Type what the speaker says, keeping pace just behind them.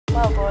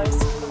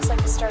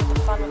started the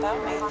fun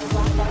without me.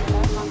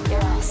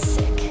 You're all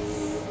sick.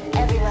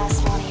 Every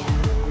last one of you.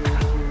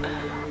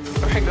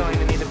 We're going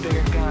to need a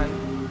bigger gun.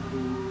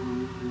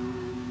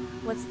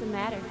 What's the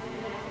matter?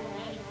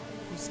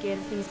 You scared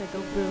of things that go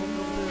boom,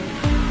 boom, boom?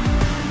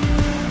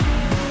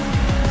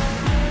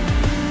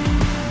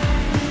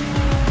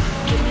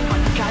 Give me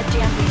one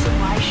goddamn reason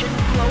why I shouldn't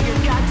blow your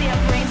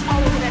goddamn brains all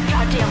over that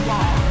goddamn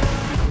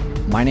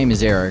wall. My name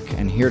is Eric,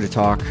 and here to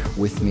talk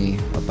with me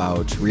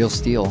about Real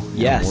Steel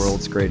Yes. and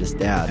World's Greatest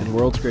Dad And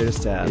World's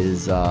Greatest Dad.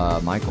 is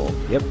Michael.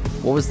 Yep.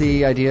 What was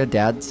the idea?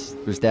 Dads?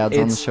 There's dads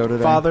on the show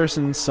today? fathers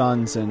and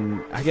sons,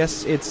 and I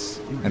guess it's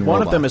And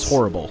one of them is robots.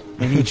 horrible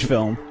in each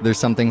film. There's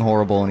something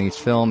horrible in each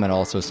film, and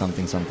also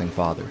something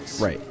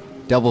fathers. Right.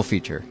 Double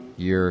feature,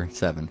 year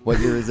 7. What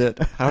year is it?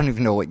 I don't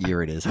even know what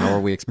year it is. How are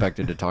we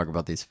expected to talk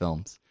about these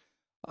films?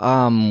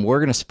 We're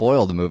going to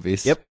spoil the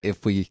movies. Yep.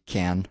 If we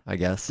can, I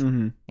guess.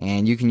 Mm-hmm.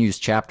 And you can use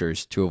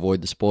chapters to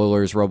avoid the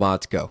spoilers.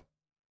 Robots, go.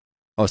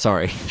 Oh,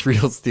 sorry.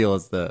 Real Steel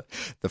is the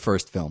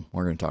first film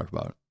we're going to talk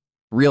about.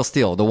 Real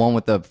Steel, the one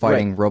with the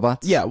fighting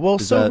robots? Yeah, well,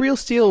 Is so that- Real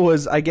Steel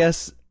was, I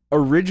guess,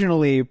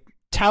 originally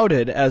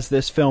touted as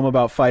this film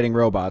about fighting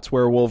robots,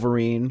 where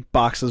Wolverine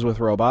boxes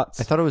with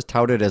robots. I thought it was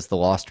touted as the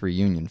Lost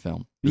Reunion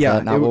film. Is yeah,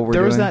 that not what we're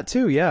there doing? was that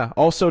too, yeah.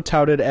 Also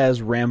touted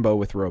as Rambo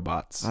with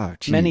robots. Oh,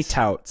 jeez. Many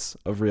touts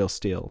of Real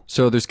Steel.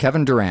 So there's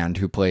Kevin Durand,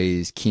 who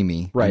plays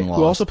Kimi Right, in Lost.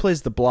 who also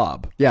plays the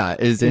Blob. Yeah,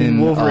 is in in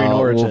Wolverine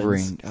Origins.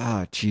 Wolverine.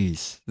 Ah,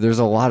 jeez. There's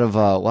a lot of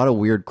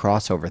weird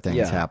crossover things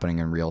Yeah. happening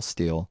in Real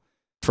Steel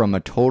from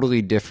a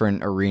totally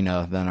different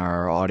arena than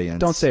our audience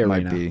Don't say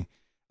might arena. be.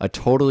 A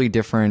totally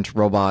different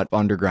robot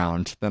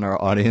underground than our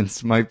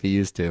audience might be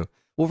used to.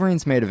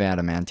 Wolverine's made of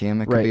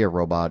adamantium. It could Right. be a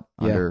robot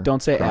Yeah, underground.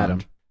 don't say Adam.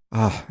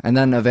 And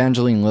then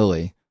Evangeline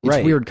Lilly. It's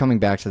Right. weird coming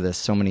back to this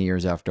so many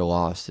years after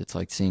Lost. It's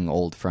like seeing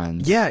old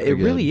friends. Yeah, it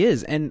again. really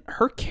is. And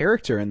her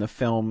character in the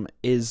film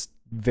is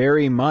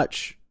very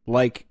much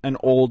like an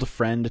old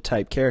friend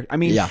type character. I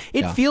mean, Yeah,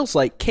 it yeah. feels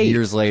like Kate.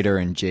 Years later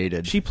and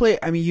jaded.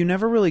 You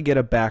never really get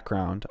a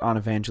background on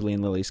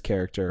Evangeline Lilly's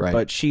character, Right.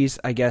 but she's,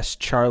 I guess,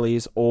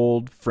 Charlie's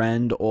old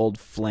friend, old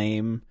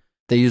flame.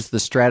 They use the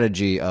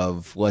strategy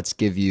of let's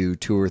give you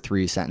 2 or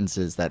 3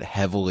 sentences that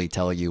heavily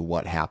tell you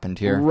what happened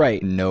here.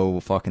 Right. No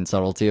fucking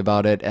subtlety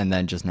about it, and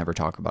then just never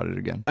talk about it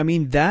again. I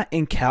mean, that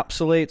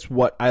encapsulates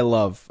what I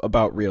love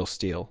about Real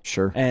Steel.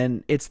 Sure.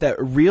 And it's that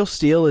Real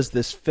Steel is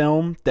this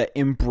film that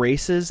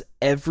embraces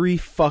every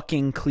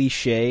fucking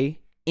cliche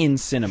in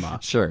cinema.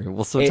 Sure.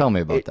 Well, so tell me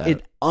about that.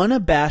 It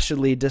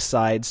unabashedly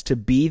decides to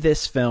be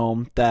this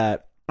film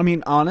that, I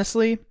mean,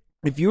 honestly,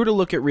 if you were to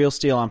look at Real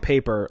Steel on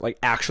paper, like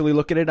actually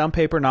look at it on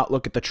paper, not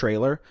look at the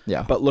trailer,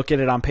 Yeah. but look at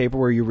it on paper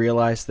where you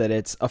realize that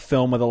it's a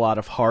film with a lot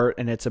of heart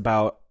and it's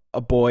about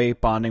a boy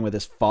bonding with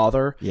his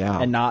father, Yeah.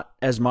 and not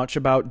as much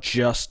about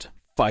just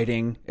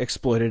fighting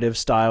exploitative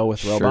style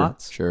with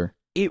robots. Sure.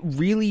 It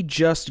really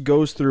just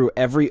goes through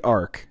every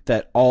arc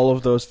that all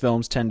of those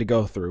films tend to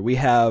go through. We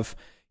have,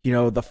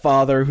 the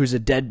father who's a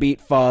deadbeat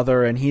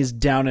father, and he's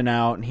down and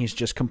out, and he's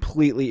just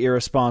completely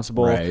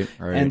irresponsible. Right.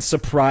 And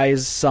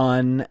surprise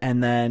son,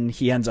 and then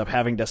he ends up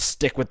having to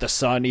stick with the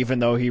son, even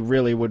though he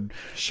really would,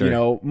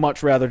 Sure.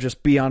 much rather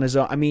just be on his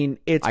own. I mean,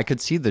 it's... I could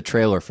see the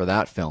trailer for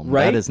that film.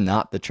 Right? That is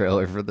not the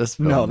trailer for this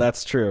film. No,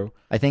 that's true.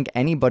 I think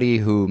anybody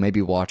who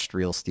maybe watched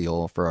Real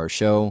Steel for our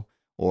show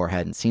or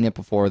hadn't seen it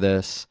before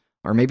this,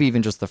 or maybe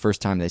even just the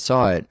first time they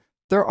saw it,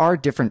 there are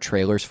different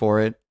trailers for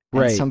it.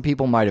 And Right. some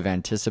people might have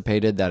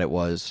anticipated that it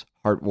was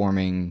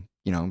heartwarming,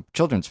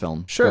 children's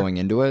film Sure. going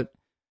into it.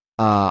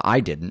 I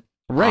didn't.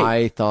 Right.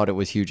 I thought it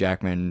was Hugh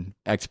Jackman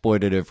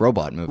exploitative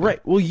robot movie. Right.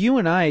 Well, you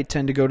and I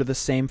tend to go to the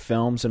same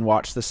films and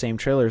watch the same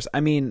trailers. I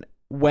mean,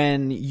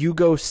 when you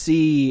go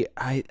see,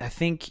 I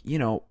think,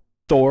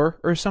 Thor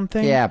or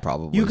something. Yeah,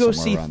 probably. You go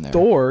somewhere see around there.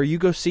 Thor, you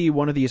go see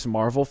one of these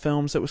Marvel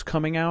films that was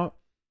coming out,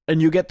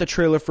 and you get the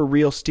trailer for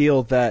Real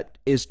Steel that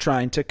is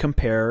trying to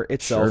compare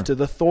itself Sure. to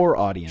the Thor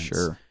audience.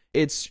 Sure.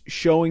 It's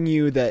showing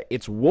you that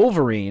it's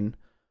Wolverine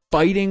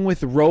fighting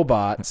with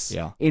robots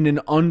Yeah. in an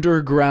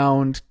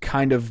underground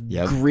kind of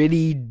Yep.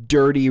 gritty,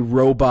 dirty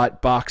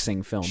robot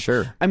boxing film.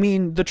 Sure. I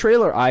mean, the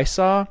trailer I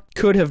saw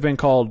could have been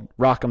called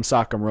Rock'em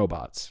Sock'em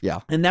Robots. Yeah.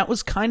 And that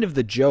was kind of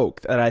the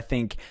joke that I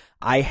think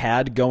I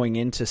had going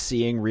into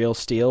seeing Real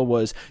Steel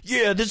was,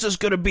 yeah, this is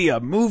going to be a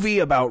movie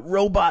about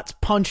robots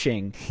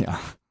punching. Yeah.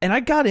 And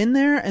I got in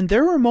there, and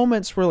there were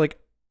moments where, like,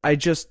 I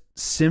just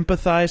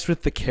sympathized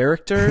with the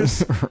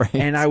characters, Right.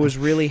 and I was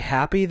really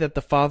happy that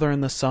the father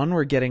and the son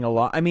were getting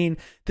along. I mean,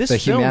 this The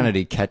film,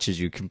 humanity catches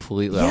you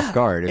completely Yeah, off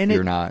guard if and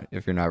you're not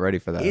ready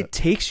for that. it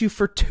takes you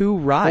for 2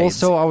 rides. Well,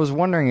 so I was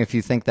wondering if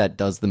you think that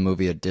does the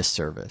movie a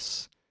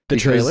disservice. The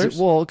Because- trailers?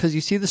 Well, because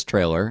you see this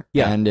trailer,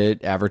 Yeah. and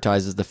it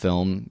advertises the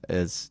film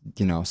as,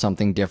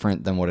 something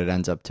different than what it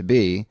ends up to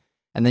be.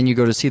 And then you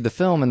go to see the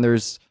film, and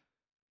there's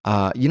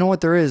You know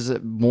what? There is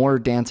more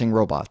dancing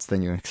robots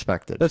than you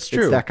expected. That's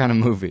true. It's that kind of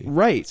movie.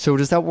 Right. So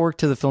does that work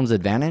to the film's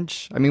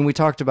advantage? I mean, we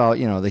talked about,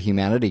 the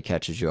humanity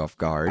catches you off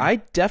guard.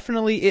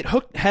 It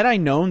hooked. Had I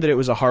known that it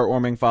was a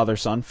heartwarming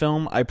father-son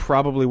film, I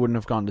probably wouldn't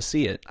have gone to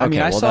see it. I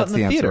mean, I saw it in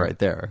the answer theater right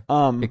there.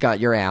 It got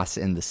your ass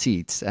in the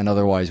seats, and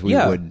otherwise we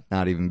would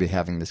not even be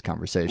having this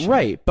conversation.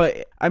 Right.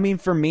 But I mean,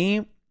 for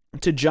me,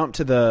 to jump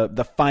to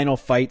the final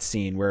fight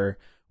scene where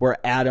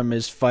Adam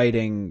is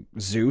fighting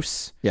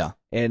Zeus. Yeah.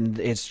 And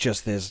it's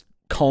just this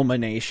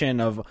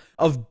culmination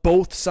of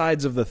both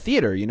sides of the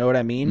theater. You know what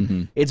I mean?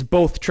 Mm-hmm. It's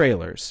both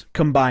trailers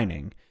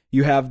combining.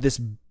 You have this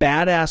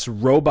badass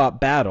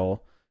robot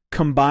battle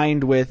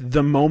combined with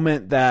the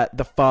moment that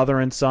the father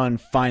and son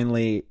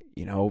finally,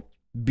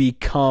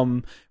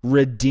 become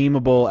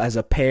redeemable as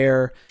a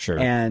pair. Sure.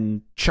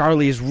 And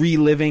Charlie's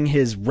reliving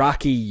his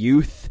rocky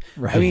youth.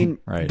 Right. I mean,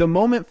 right. The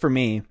moment for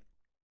me,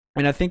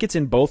 and I think it's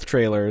in both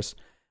trailers,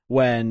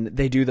 when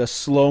they do the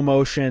slow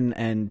motion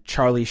and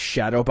Charlie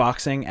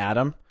shadowboxing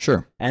Adam.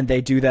 Sure. And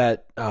they do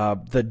that,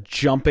 the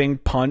jumping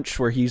punch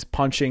where he's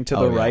punching to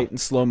the right in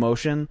slow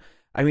motion.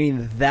 I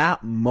mean,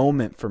 that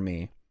moment for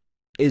me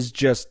is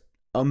just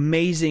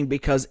amazing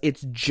because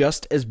it's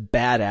just as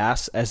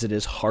badass as it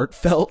is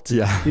heartfelt.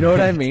 Yeah. You know what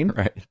I mean?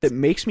 Right. It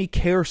makes me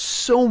care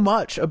so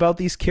much about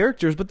these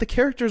characters, but the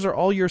characters are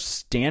all your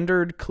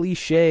standard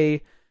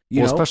cliche, you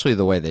know? Especially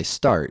the way they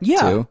start,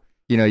 too.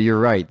 You're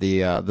right.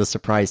 The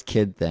surprise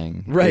kid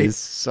thing is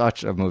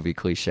such a movie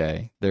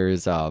cliche.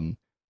 There's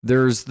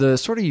the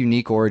sort of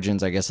unique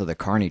origins, I guess, of the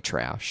Carney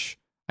Trash.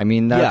 I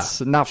mean,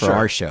 that's not for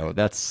our show.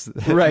 That's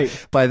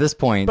right. By this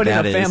point, but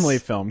that in a family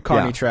film,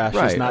 Carney Trash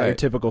is not your right.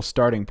 typical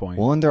starting point.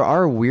 Well, and there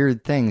are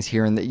weird things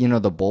here, and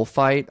the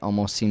bullfight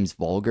almost seems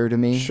vulgar to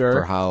me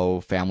for how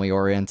family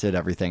oriented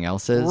everything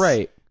else is.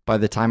 Right. By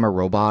the time a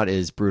robot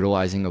is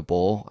brutalizing a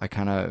bull,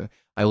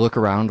 I look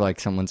around like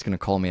someone's going to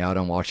call me out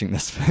on watching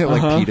this.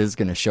 Like PETA's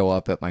going to show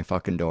up at my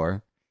fucking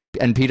door.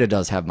 And PETA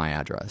does have my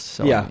address.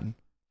 So, I mean,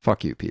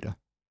 fuck you, PETA.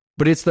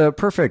 But it's the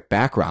perfect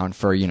background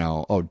for,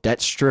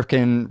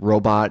 debt-stricken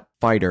robot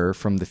fighter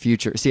from the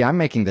future. See, I'm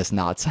making this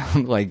not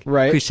sound like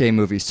cliche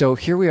movie. So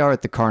here we are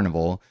at the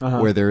carnival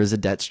where there is a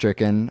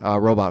debt-stricken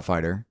robot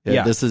fighter.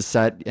 Yeah. This is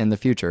set in the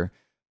future.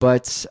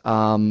 But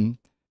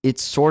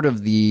it's sort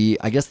of the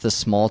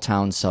small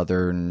town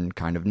southern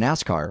kind of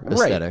NASCAR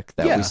aesthetic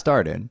that we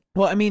started.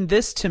 Well, I mean,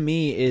 this to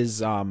me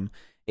is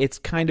it's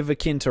kind of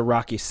akin to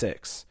Rocky VI.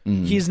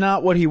 Mm. He's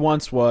not what he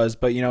once was,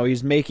 but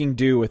he's making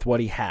do with what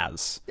he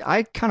has.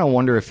 I kind of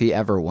wonder if he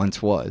ever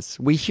once was.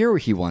 We hear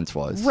he once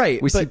was.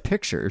 Right. We see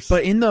pictures.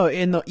 But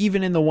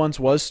even in the once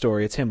was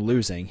story, it's him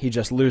losing. He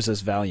just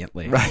loses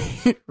valiantly.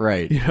 Right.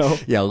 Right.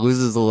 Yeah,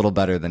 loses a little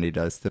better than he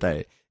does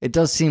today. It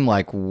does seem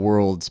like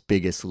world's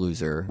biggest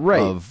loser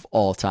of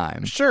all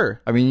time.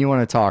 Sure. I mean, you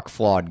want to talk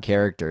flawed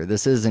character.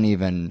 This isn't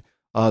even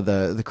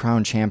the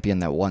crown champion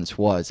that once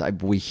was.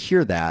 We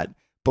hear that,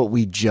 but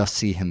we just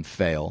see him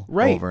fail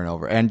over and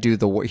over and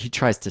he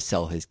tries to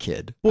sell his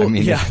kid. Well, I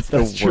mean, that's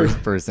the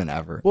worst person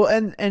ever. Well,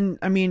 and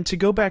I mean, to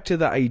go back to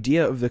the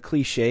idea of the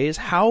cliches,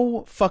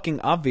 how fucking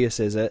obvious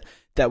is it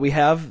that we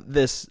have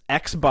this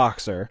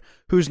ex-boxer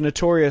who's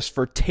notorious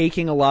for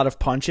taking a lot of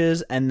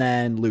punches and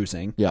then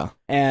losing. Yeah.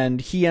 And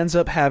he ends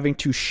up having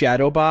to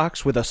shadow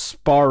box with a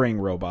sparring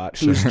robot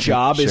whose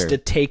job is to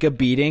take a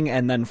beating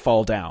and then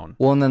fall down.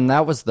 Well, and then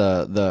that was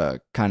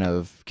the kind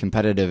of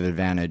competitive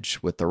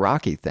advantage with the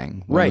Rocky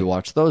thing when we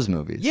watched those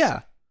movies.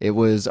 Yeah. It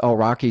was,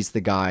 Rocky's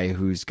the guy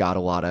who's got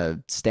a lot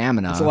of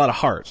stamina. It's a lot of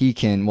heart. He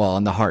can,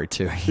 and the heart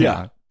too.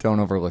 Yeah.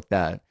 Don't overlook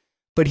that.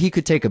 But he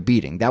could take a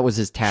beating. That was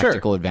his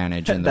tactical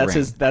advantage in the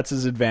ring. That's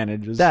his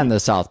advantage. That and the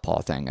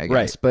southpaw thing, I guess.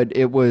 Right. But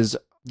it was,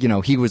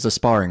 he was a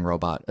sparring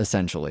robot,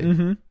 essentially.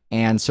 Mm-hmm.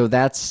 And so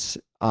that's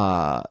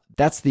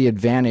the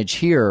advantage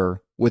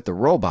here with the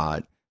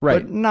robot.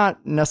 Right. But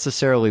not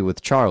necessarily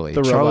with Charlie.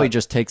 Charlie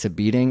just takes a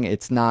beating.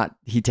 It's not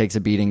he takes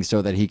a beating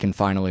so that he can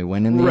finally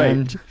win in the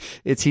end.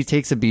 It's he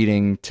takes a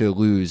beating to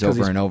lose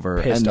over and over.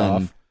 And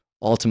then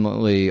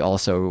ultimately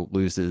also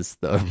loses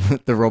the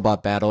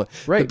robot battle.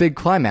 Right. The big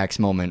climax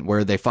moment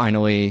where they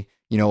finally,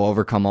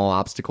 overcome all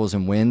obstacles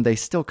and win, they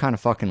still kind of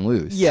fucking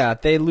lose. Yeah,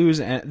 they lose.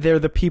 And they're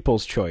the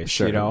people's choice,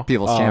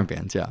 People's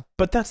champions, yeah.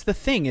 But that's the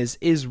thing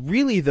is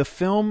really the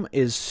film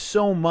is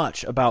so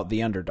much about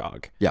the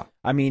underdog. Yeah.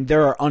 I mean,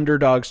 there are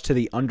underdogs to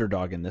the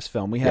underdog in this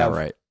film. We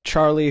have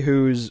Charlie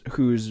who's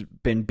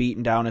been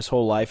beaten down his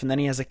whole life, and then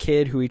he has a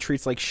kid who he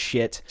treats like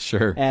shit.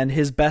 Sure. And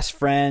his best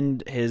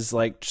friend is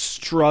like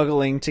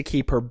struggling to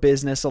keep her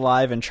business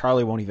alive, and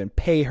Charlie won't even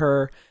pay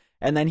her.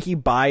 And then he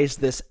buys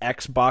this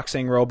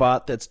ex-boxing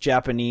robot that's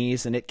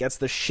Japanese, and it gets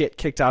the shit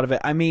kicked out of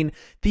it. I mean,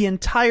 the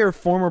entire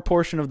former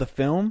portion of the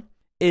film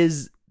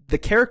is the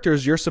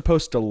characters you're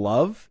supposed to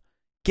love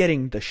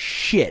getting the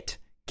shit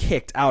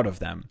kicked out of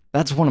them.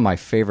 That's one of my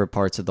favorite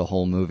parts of the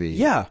whole movie.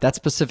 Yeah. That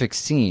specific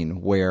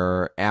scene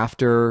where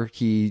after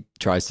he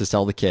tries to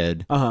sell the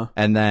kid,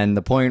 and then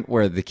the point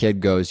where the kid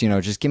goes,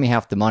 just give me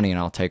half the money and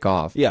I'll take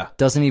off. Yeah.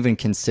 Doesn't even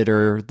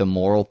consider the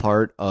moral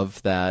part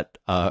of that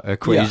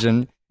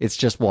equation. It's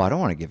just, well, I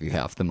don't want to give you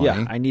half the money.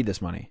 Yeah, I need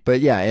this money.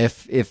 But yeah,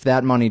 if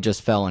that money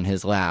just fell in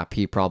his lap,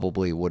 he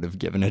probably would have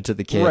given it to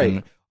the kid. Right.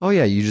 And, oh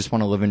yeah, you just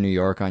want to live in New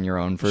York on your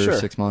own for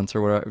 6 months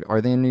or whatever.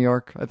 Are they in New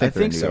York? I think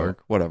they're in New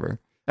York. Whatever.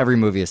 Every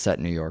movie is set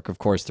in New York. Of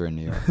course they're in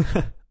New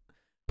York.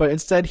 But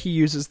instead, he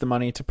uses the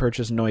money to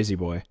purchase Noisy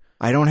Boy.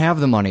 I don't have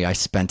the money. I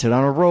spent it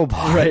on a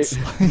robot. Right.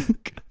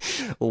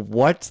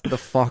 What the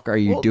fuck are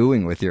you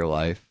doing with your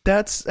life?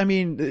 Does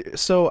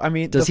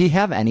he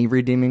have any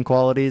redeeming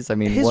qualities? I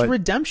mean, his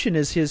redemption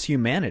is his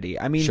humanity.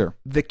 I mean, sure.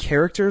 The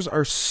characters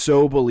are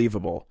so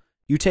believable.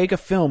 You take a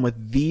film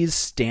with these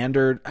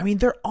standard, I mean,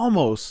 they're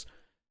almost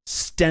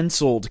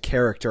stenciled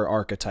character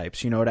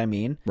archetypes, you know what I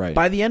mean? Right.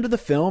 By the end of the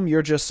film,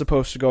 you're just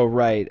supposed to go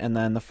right, and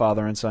then the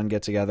father and son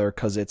get together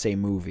because it's a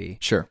movie.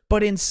 Sure.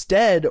 But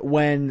instead,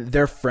 when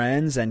they're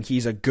friends and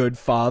he's a good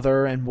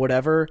father and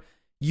whatever,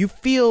 you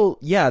feel,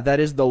 yeah, that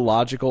is the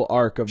logical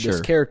arc of this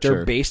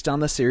character based on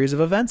the series of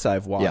events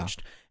I've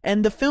watched. Yeah.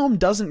 And the film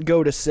doesn't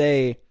go to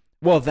say,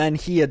 well, then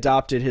he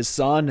adopted his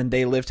son and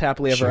they lived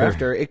happily ever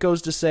after. It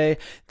goes to say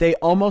they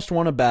almost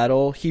won a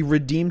battle. He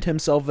redeemed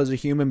himself as a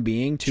human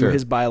being to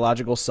his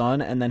biological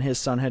son, and then his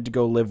son had to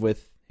go live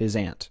with his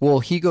aunt. Well,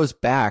 he goes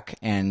back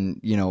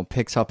and,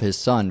 picks up his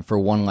son for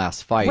one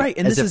last fight. Right,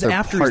 and this is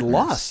after he's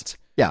lost.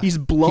 Yeah. He's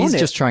blown He's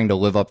just trying to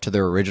live up to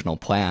their original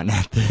plan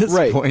at this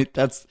point.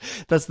 That's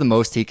the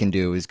most he can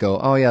do is go,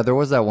 oh yeah, there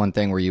was that one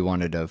thing where you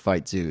wanted to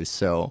fight Zeus,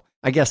 so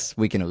I guess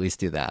we can at least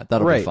do that.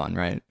 That'll be fun,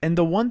 right? And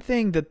the one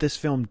thing that this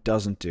film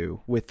doesn't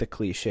do with the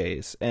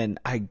cliches, and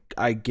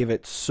I give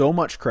it so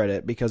much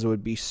credit because it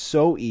would be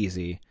so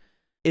easy,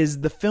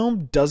 is the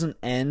film doesn't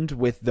end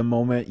with the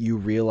moment you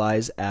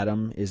realize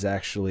Adam is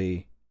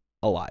actually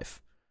alive.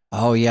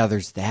 Oh yeah,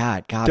 there's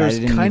that. God, I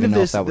didn't even know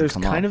if that would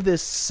come up. There's kind of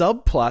this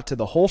subplot to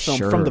the whole film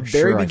from the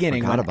very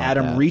beginning when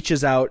Adam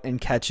reaches out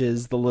and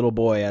catches the little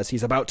boy as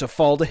he's about to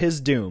fall to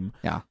his doom.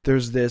 Yeah.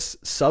 There's this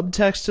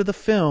subtext to the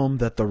film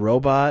that the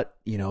robot,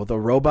 the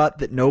robot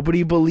that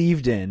nobody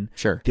believed in,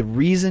 the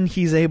reason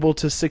he's able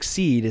to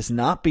succeed is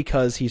not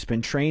because he's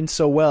been trained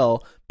so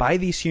well by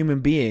these human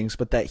beings,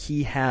 but that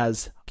he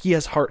has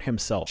heart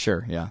himself.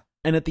 Sure, yeah.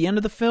 And at the end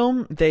of the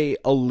film, they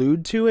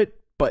allude to it,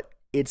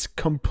 it's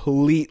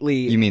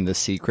completely... You mean The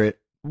Secret?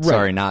 Right.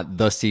 Sorry, not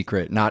The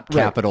Secret, not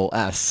capital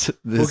S.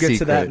 We'll get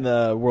to that in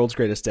the World's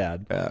Greatest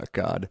Dad. Oh,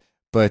 God.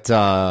 But,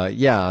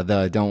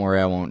 the Don't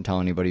Worry, I Won't Tell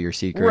Anybody Your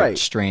Secret. Right.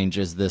 Strange,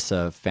 is this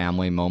a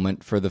family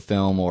moment for the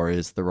film, or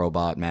is the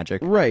robot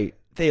magic? Right.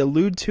 They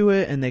allude to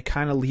it, and they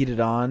kind of lead it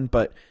on,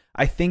 but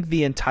I think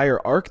the entire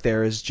arc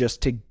there is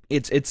just to...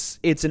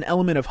 It's an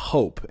element of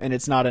hope, and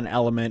it's not an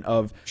element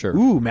of,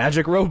 ooh,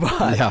 magic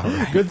robot. Yeah,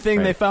 right, good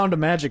thing they found a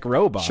magic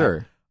robot.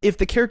 Sure. If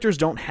the characters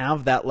don't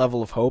have that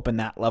level of hope and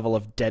that level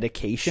of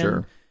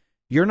dedication,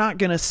 you're not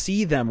going to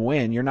see them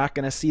win. You're not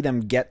going to see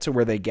them get to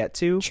where they get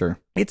to. Sure.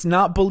 It's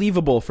not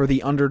believable for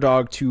the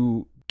underdog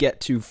to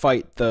get to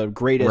fight the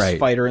greatest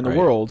fighter in the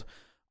world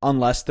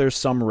unless there's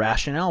some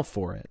rationale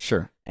for it.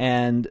 Sure.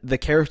 And the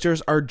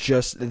characters are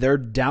they're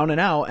down and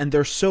out, and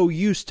they're so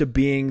used to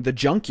being the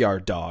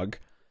junkyard dog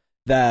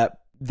that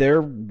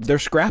they're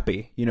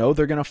scrappy. They're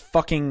going to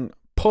fucking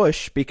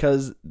push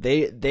because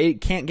they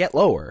can't get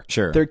lower.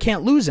 Sure. They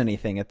can't lose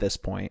anything at this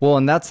point. Well,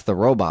 and that's the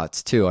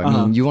robots too. I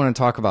mean, you want to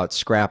talk about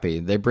scrappy.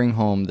 They bring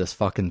home this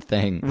fucking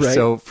thing. Right.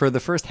 So for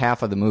the first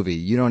half of the movie,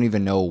 you don't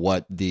even know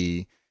what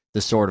the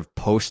sort of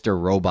poster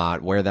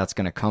robot, where that's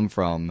going to come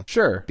from.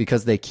 Sure.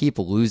 Because they keep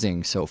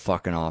losing so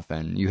fucking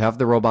often. You have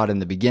the robot in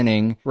the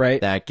beginning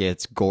that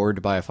gets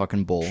gored by a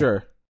fucking bull.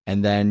 Sure.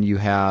 And then you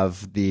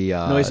have the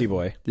Noisy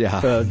Boy. Yeah.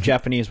 The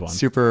Japanese one.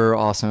 Super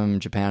awesome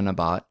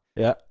Japanabot.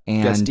 Yeah,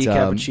 and gets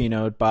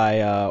decappuccinoed by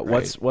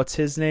what's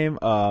his name?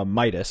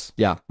 Midas.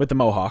 Yeah, with the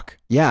mohawk.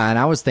 Yeah, and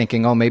I was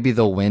thinking, oh, maybe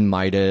they'll win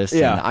Midas.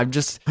 Yeah,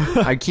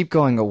 and I keep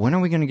going. When are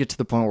we going to get to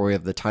the point where we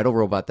have the title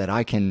robot that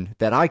I can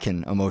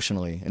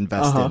emotionally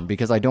invest in?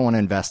 Because I don't want to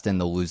invest in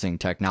the losing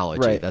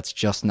technology. Right. That's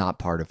just not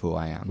part of who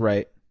I am.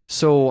 Right.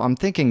 So I'm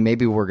thinking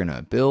maybe we're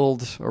gonna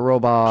build a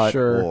robot,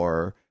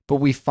 but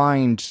we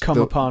come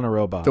upon a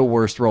robot, the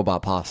worst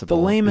robot possible,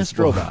 the lamest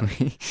robot.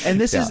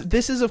 And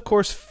this is of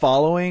course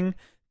following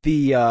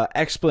the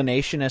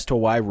explanation as to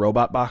why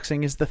robot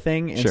boxing is the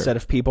thing instead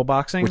of people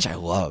boxing, which I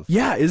love.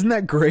 Yeah, isn't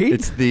that great?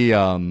 It's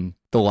the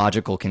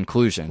logical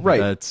conclusion.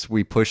 Right.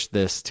 We push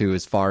this to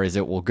as far as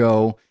it will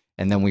go,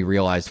 and then we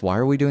realized, why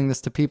are we doing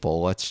this to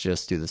people? Let's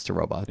just do this to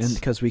robots. And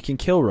because we can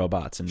kill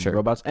robots and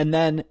robots, and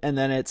then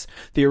it's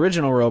the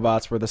original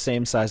robots were the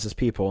same size as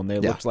people and they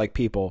looked like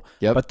people.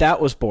 Yep. But that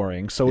was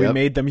boring, so we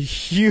made them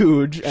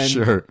huge.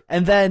 And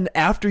and then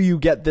after you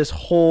get this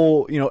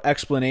whole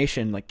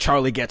explanation, like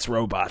Charlie gets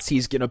robots,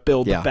 he's gonna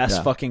build the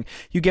best fucking.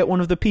 You get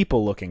one of the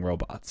people looking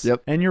robots.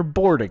 Yep. And you're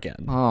bored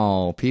again.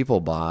 Oh,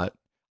 people bot.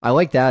 I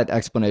like that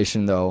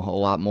explanation, though, a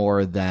lot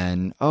more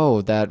than,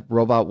 oh, that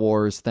Robot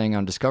Wars thing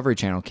on Discovery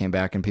Channel came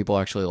back and people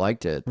actually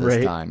liked it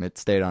this time. It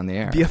stayed on the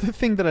air. The other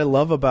thing that I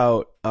love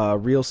about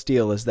Real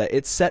Steel is that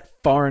it's set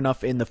far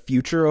enough in the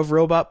future of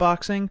robot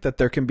boxing that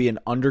there can be an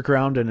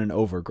underground and an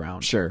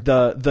overground. Sure.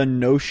 The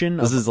notion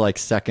this is like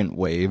second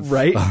wave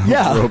right?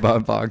 of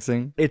robot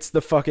boxing. It's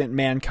the fucking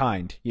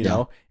Mankind, you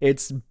know?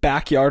 It's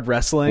backyard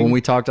wrestling. When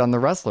we talked on The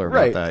Wrestler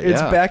about that.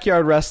 It's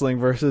backyard wrestling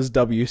versus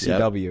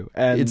WCW. Yep.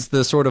 And it's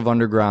the sort of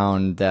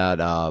underground that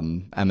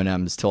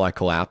Eminem's Till I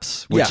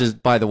Collapse, which is,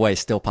 by the way,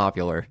 still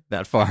popular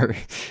that far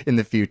in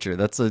the future.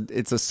 It's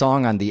a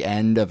song on the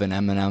end of an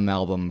Eminem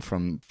album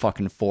from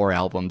fucking 4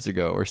 albums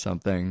ago or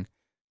something.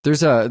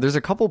 There's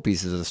a couple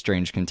pieces of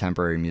strange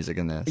contemporary music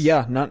in this.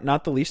 Yeah,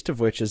 not the least of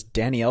which is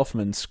Danny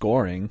Elfman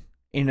scoring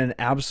in an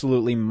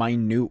absolutely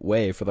minute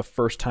way for the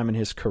first time in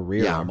his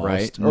career, almost.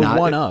 Right. Or Not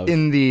one of.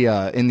 in the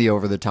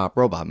over the top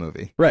robot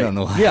movie. Right.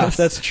 Nonetheless. Yeah,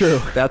 that's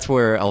true. That's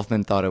where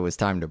Elfman thought it was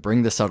time to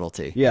bring the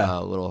subtlety. Yeah. A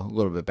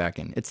little bit back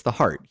in. It's the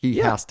heart. He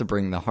has to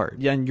bring the heart.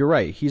 Yeah, and you're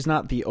right. He's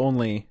not the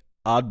only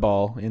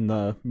oddball in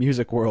the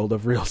music world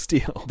of Real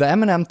Steel. The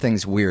Eminem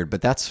thing's weird,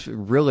 but that's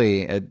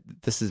really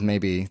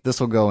this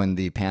will go in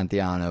the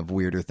pantheon of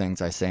weirder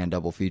things I say in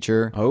Double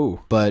Feature.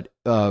 Oh, but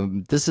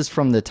this is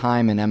from the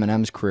time in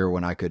Eminem's career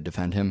when I could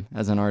defend him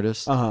as an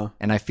artist.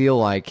 And I feel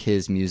like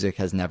his music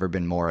has never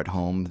been more at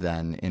home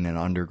than in an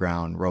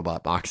underground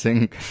robot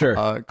boxing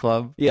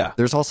club. Yeah.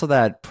 There's also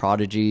that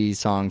Prodigy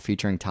song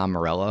featuring Tom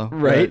Morello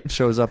that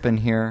shows up in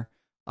here.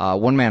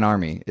 One Man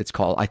Army, it's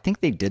called. I think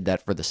they did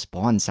that for the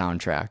Spawn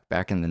soundtrack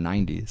back in the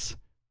 90s.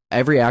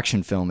 Every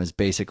action film is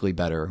basically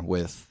better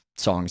with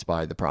songs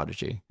by The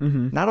Prodigy.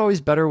 Not always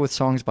better with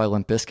songs by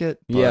Limp Bizkit,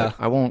 but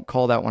I won't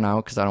call that one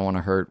out because I don't want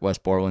to hurt Wes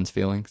Borland's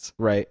feelings.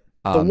 Right.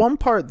 The one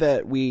part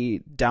that we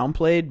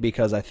downplayed,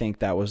 because I think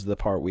that was the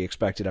part we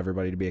expected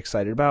everybody to be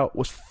excited about,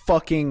 was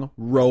fucking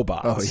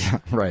robots. Oh, yeah,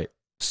 right.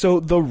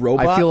 So the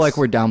robots... I feel like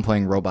we're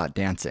downplaying robot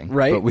dancing.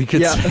 Right. But we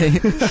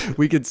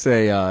could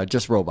say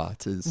just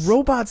robots.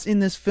 Robots in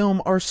this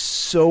film are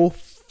so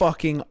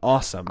fucking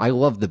awesome. I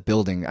love the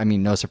building. I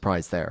mean, no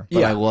surprise there.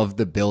 But I love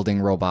the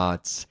building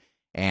robots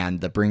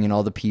and the bringing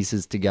all the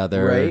pieces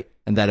together. Right.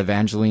 And that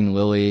Evangeline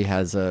Lilly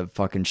has a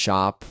fucking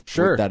shop.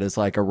 That is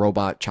like a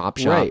robot chop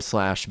shop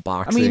 /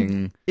 boxing. I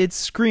mean, it's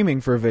screaming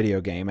for a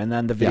video game, and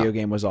then the video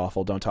game was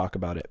awful. Don't talk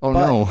about it. Oh,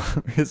 no.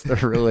 Is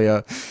there really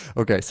a...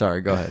 Okay,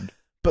 sorry. Go ahead.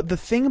 But the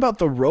thing about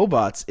the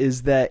robots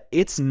is that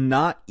it's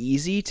not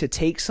easy to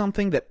take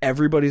something that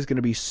everybody's going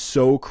to be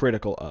so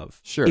critical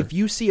of. Sure. If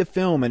you see a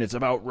film and it's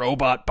about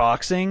robot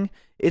boxing,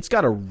 it's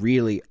got to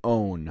really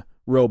own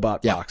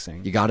robot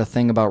boxing. You got a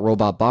thing about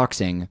robot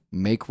boxing,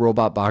 make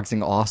robot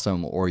boxing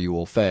awesome or you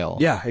will fail.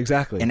 Yeah,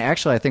 exactly. And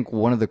actually, I think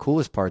one of the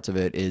coolest parts of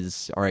it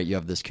is, all right, you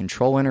have this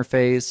control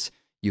interface,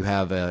 you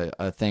have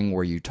a thing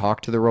where you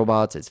talk to the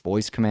robots, it's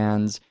voice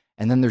commands,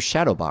 and then there's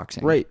shadow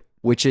boxing. Right.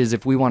 Which is,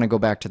 if we want to go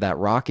back to that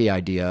Rocky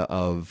idea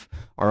of,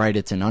 all right,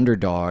 it's an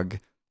underdog,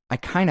 I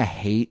kind of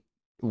hate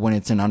when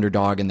it's an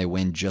underdog and they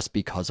win just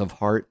because of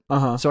heart.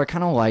 So I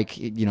kind of like,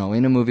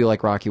 in a movie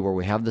like Rocky where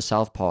we have the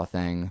southpaw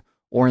thing,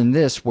 or in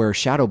this where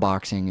shadow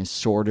boxing is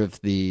sort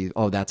of the,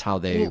 that's how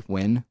they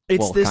win.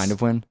 Kind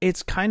of win.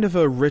 It's kind of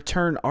a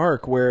return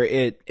arc where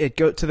it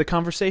go to the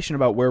conversation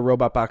about where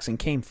robot boxing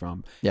came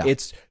from. Yeah.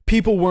 It's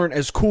people weren't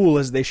as cool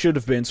as they should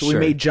have been, so we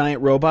made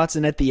giant robots,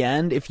 and at the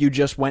end, if you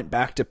just went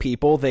back to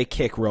people, they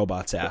kick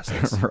robots'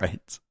 asses.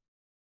 Right.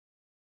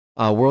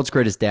 World's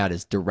Greatest Dad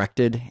is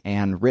directed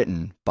and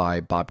written by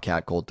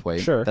Bobcat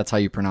Goldthwait. Sure. That's how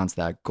you pronounce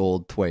that,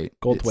 Goldthwait.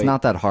 It's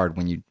not that hard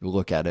when you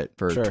look at it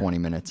for 20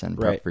 minutes and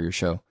prep for your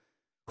show.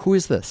 Who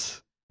is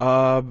this?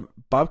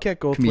 Bobcat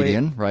Goldthwait,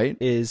 comedian, right?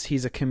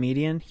 He's a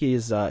comedian.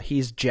 He's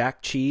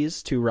Jack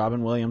Cheese to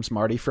Robin Williams'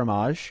 Marty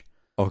Fromage.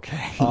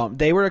 Okay.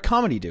 They were a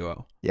comedy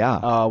duo.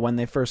 Yeah. When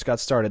they first got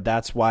started,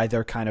 that's why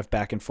they're kind of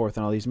back and forth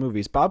in all these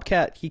movies.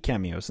 Bobcat, he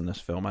cameos in this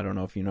film. I don't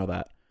know if you know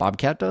that.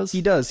 Bobcat does?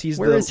 He does. He's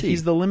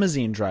He's the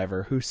limousine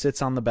driver who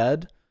sits on the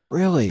bed.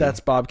 Really? That's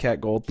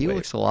Bobcat Goldthwait. He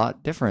looks a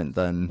lot different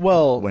than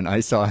when I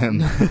saw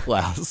him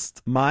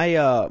last.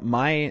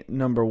 My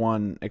number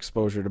one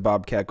exposure to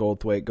Bobcat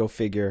Goldthwait, go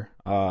figure,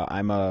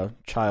 I'm a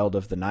child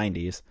of the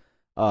 90s,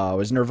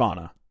 was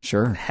Nirvana.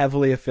 Sure.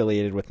 Heavily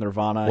affiliated with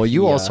Nirvana. Well,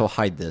 you also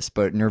hide this,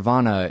 but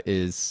Nirvana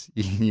is,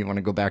 you want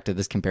to go back to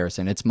this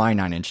comparison, it's my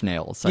Nine Inch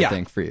Nails, I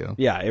think, for you.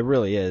 Yeah, it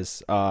really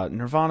is.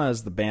 Nirvana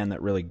is the band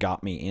that really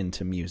got me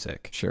into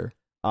music. Sure.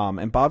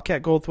 And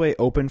Bobcat Goldthwait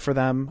opened for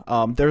them.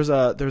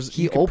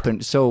 He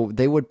opened, so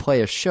they would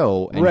play a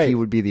show, and he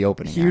would be the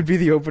opening. He would be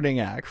the opening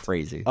act.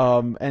 Crazy.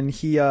 And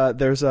he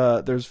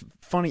there's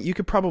funny. You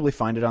could probably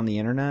find it on the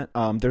internet.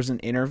 There's an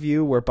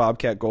interview where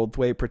Bobcat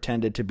Goldthwait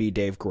pretended to be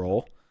Dave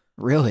Grohl.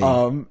 Really?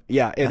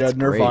 Yeah, in a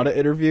Nirvana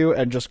interview,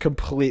 and just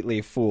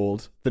completely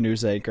fooled the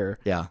news anchor.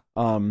 Yeah.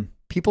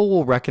 People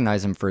will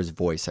recognize him for his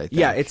voice, I think.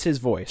 Yeah, it's his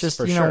voice. Just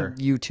for sure.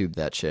 YouTube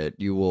that shit.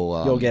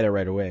 You'll get it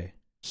right away.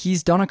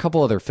 He's done a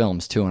couple other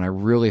films too, and I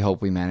really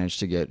hope we manage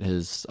to get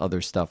his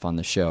other stuff on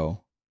the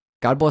show.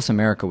 God Bless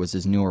America was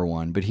his newer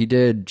one, but he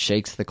did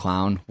Shakes the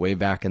Clown way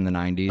back in the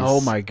 90s. Oh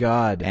my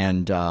God.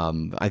 And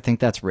I think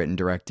that's written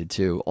directed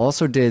too.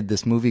 Also did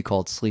this movie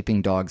called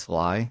Sleeping Dogs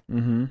Lie.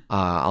 Mm-hmm.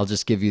 I'll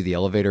just give you the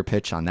elevator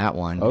pitch on that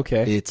one.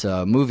 Okay. It's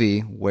a movie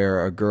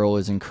where a girl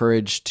is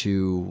encouraged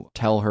to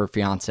tell her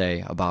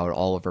fiance about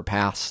all of her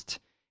past,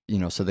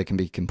 so they can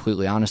be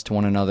completely honest to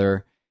one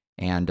another.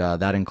 And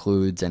that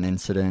includes an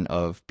incident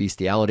of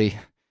bestiality.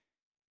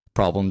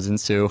 Problems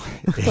ensue.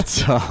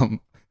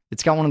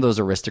 It's got one of those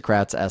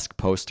Aristocrats-esque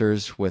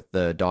posters with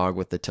the dog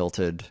with the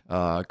tilted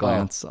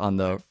glance on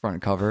the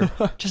front cover.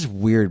 Just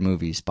weird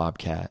movies,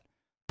 Bobcat.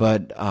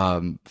 But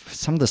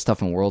some of the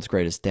stuff in World's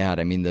Greatest Dad,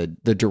 I mean,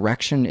 the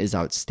direction is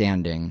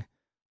outstanding.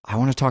 I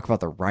want to talk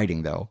about the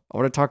writing, though. I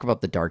want to talk about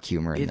the dark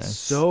humor in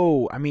this.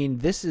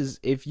 This is,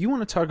 if you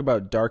want to talk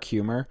about dark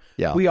humor,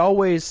 yeah. We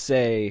always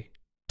say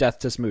Death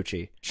to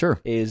Smoochie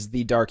is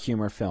the dark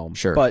humor film.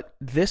 Sure. But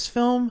this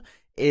film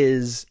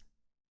is...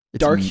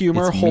 dark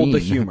humor, hold the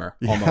humor,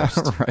 almost.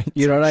 Yeah, right.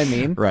 You know what I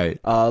mean? Right.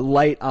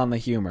 Light on the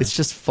humor. It's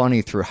just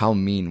funny through how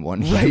mean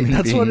one right, human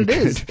that's being what it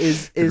is. could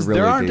Is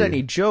there aren't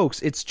any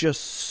jokes. It's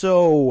just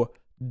so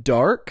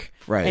dark.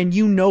 Right. And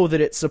you know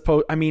that it's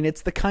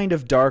it's the kind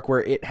of dark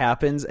where it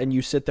happens and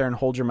you sit there and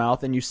hold your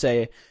mouth and you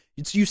say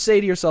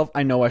to yourself,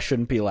 I know I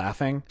shouldn't be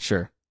laughing.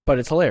 Sure. But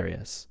it's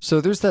hilarious.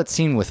 So there's that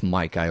scene with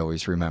Mike I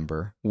always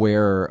remember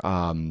where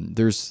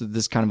there's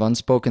this kind of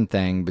unspoken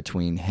thing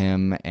between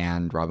him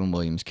and Robin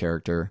Williams'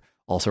 character.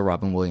 Also,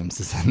 Robin Williams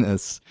is in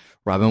this.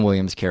 Robin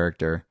Williams'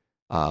 character,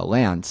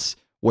 Lance,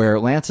 where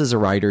Lance is a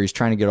writer. He's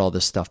trying to get all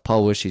this stuff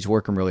published. He's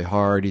working really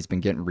hard. He's been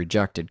getting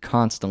rejected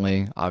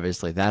constantly.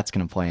 Obviously, that's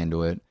going to play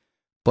into it.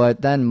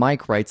 But then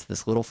Mike writes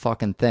this little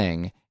fucking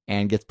thing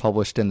and gets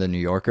published in the New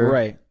Yorker.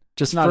 Right.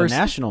 Just not a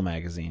national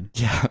magazine.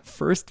 Yeah,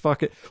 first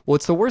fucking... Well,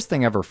 it's the worst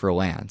thing ever for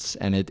Lance,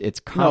 and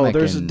it's comic. No,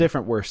 there's a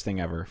different worst thing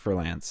ever for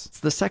Lance. It's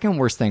the second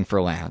worst thing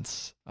for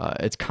Lance.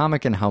 It's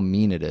comic in how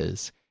mean it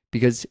is,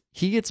 because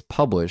he gets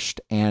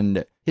published,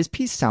 and his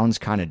piece sounds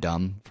kind of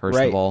dumb, first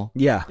of all.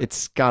 Yeah.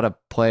 It's got a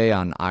play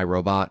on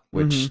iRobot,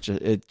 which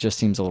it just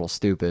seems a little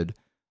stupid.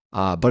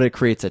 But it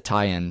creates a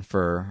tie-in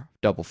for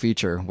double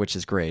feature, which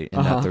is great,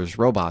 in that there's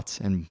robots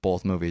in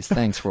both movies.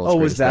 Thanks, World's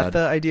Greatest was that Dad.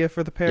 the idea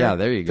for the pair? Yeah,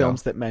 there you go.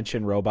 Films that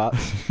mention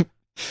robots.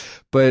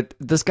 But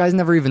this guy's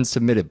never even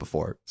submitted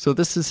before. So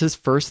this is his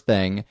first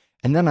thing.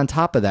 And then on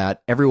top of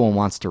that, everyone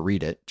wants to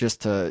read it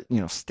just to,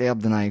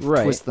 stab the knife,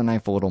 twist the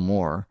knife a little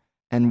more.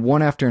 And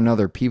one after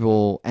another,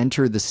 people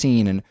enter the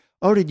scene and,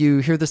 oh, did you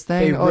hear this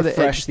thing? They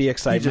refresh the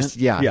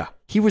excitement.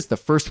 He was the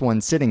first one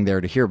sitting there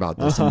to hear about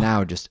this, and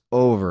now just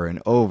over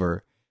and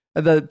over.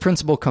 The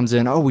principal comes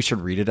in, oh, we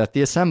should read it at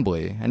the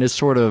assembly. And his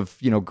sort of,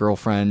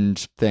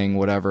 girlfriend thing,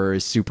 whatever,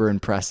 is super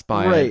impressed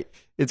by it.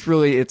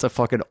 It's a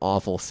fucking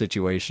awful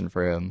situation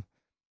for him.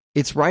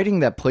 It's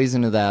writing that plays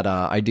into that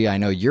idea I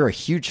know you're a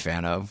huge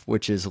fan of,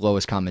 which is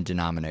lowest common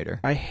denominator.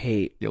 I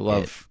hate You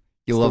love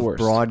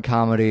broad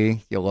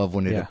comedy. You love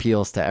when it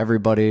appeals to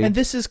everybody. And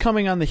this is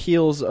coming on the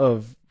heels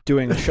of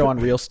doing a show on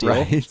Real Steel.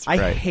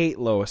 I hate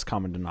lowest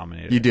common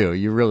denominator. You do.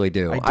 You really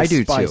do. I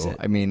do too. it.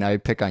 I mean, I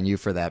pick on you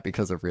for that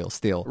because of Real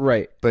Steel.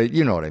 Right. But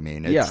you know what I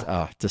mean. It's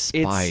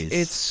despise.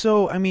 It's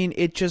so,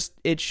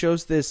 it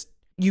shows this.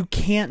 You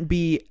can't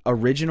be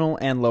original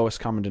and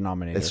lowest common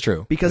denominator. It's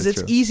true. Because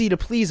it's easy to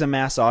please a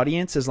mass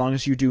audience as long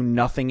as you do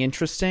nothing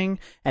interesting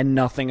and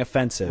nothing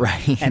offensive.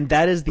 Right. And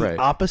that is the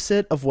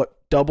opposite of what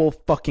double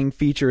fucking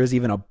feature is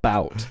even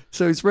about.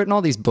 So he's written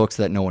all these books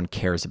that no one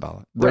cares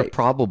about. They're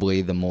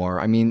probably the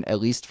more, at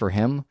least for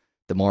him,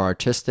 the more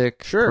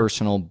artistic,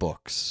 personal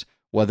books.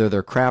 Whether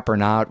they're crap or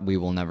not, we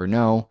will never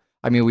know.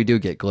 We do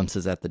get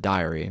glimpses at the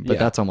diary, but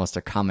that's almost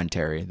a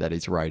commentary that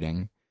he's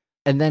writing.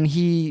 And then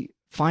he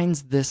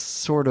finds this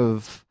sort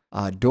of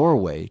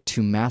doorway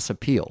to mass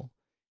appeal.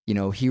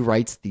 He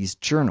writes these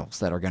journals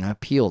that are going to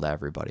appeal to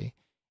everybody.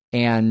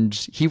 And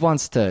he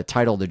wants to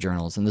title the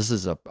journals, and this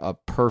is a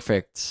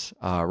perfect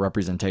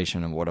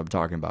representation of what I'm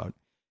talking about.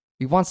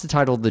 He wants to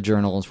title the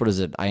journals, what is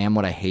it? I Am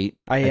What I Hate.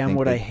 I Am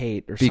What I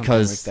Hate, or something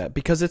like that.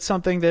 Because it's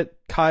something that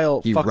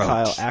Kyle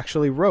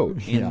actually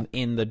wrote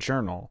in the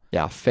journal.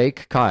 Yeah,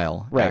 fake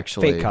Kyle,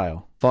 actually. Fake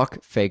Kyle.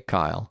 Fuck fake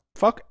Kyle.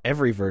 Fuck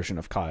every version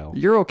of Kyle.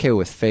 You're okay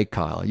with fake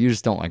Kyle. You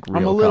just don't like real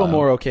Kyle. I'm a little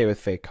more okay with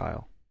fake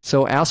Kyle.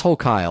 So asshole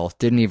Kyle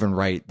didn't even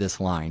write this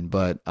line,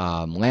 but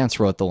Lance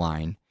wrote the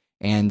line.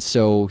 And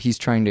so he's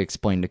trying to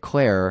explain to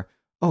Claire,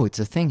 oh, it's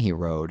a thing he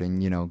wrote,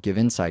 and, give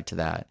insight to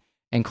that.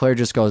 And Claire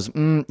just goes,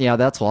 yeah,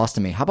 that's lost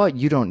to me. How about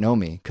you don't know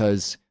me?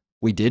 Because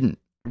we didn't.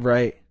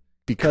 Right.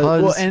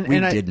 Because we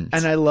didn't.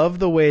 And I love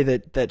the way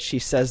that she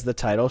says the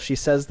title. She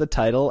says the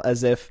title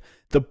as if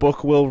the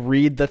book will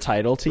read the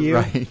title to you.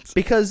 Right.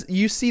 Because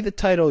you see the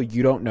title,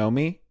 You Don't Know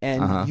Me,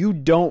 and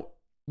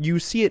you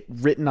see it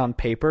written on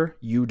paper,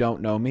 You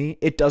Don't Know Me.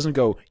 It doesn't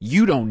go,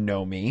 You Don't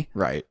Know Me.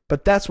 Right.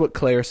 But that's what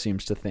Claire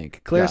seems to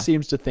think. Claire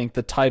seems to think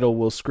the title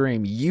will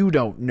scream, You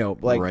Don't Know.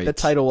 The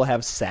title will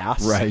have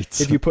sass.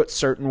 Right. If you put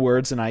certain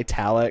words in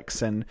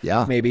italics and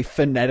maybe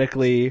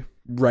phonetically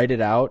write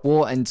it out.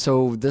 Well, and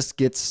so this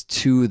gets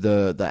to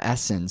the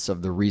essence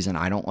of the reason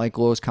I don't like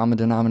lowest common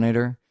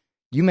denominator.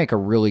 You make a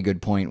really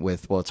good point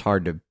with, well, it's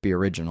hard to be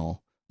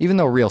original, even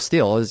though Real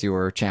Steel, as you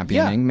were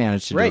championing,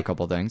 managed to do a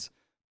couple things.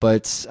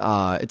 But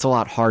it's a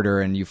lot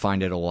harder, and you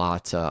find it a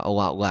lot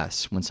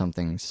less when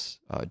something's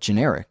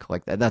generic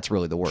like that. That's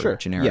really the word,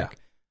 generic. Yeah.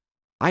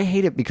 I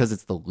hate it because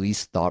it's the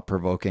least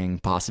thought-provoking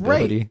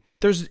possibility.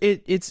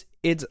 Right.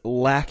 It's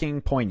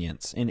lacking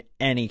poignance in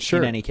any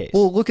case.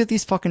 Well, look at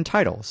these fucking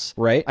titles.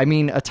 Right. I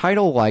mean, a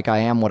title like I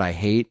Am What I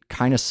Hate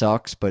kind of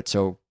sucks, but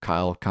so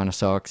Kyle kind of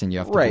sucks, and you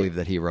have to believe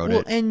that he wrote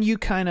it. And you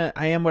kind of,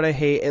 I Am What I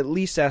Hate, at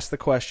least ask the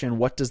question,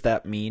 what does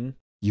that mean?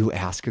 You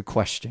ask a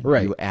question.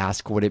 Right. You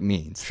ask what it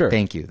means. Sure.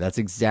 Thank you. That's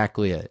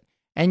exactly it.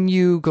 And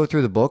you go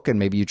through the book, and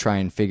maybe you try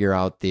and figure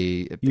out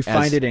You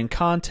find it in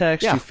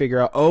context. Yeah. You figure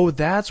out, oh,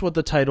 that's what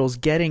the title's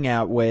getting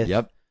at with.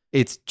 Yep.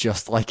 It's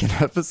just like an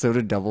episode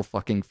of Double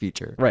Fucking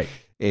Feature. Right.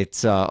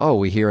 It's,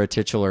 we hear a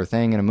titular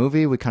thing in a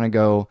movie, we kind of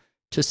go,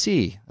 to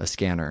see a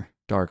scanner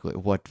darkly.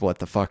 What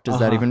the fuck does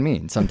that even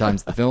mean?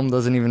 Sometimes the film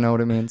doesn't even know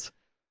what it means.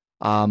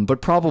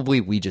 But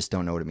probably we just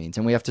don't know what it means.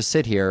 And we have to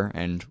sit here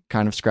and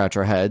kind of scratch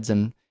our heads,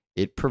 and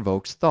it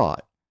provokes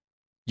thought.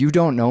 You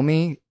don't know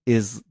me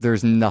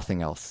there's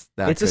nothing else.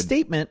 It's a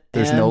statement.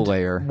 There's no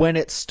layer. When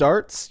it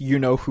starts, you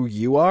know who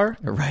you are.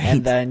 Right.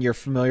 And then you're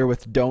familiar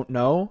with don't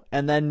know.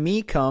 And then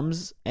me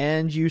comes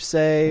and you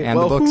say, and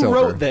well, the book's who over.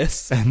 wrote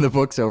this? And the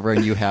book's over,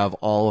 and you have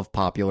all of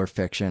popular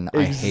fiction.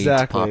 Exactly. I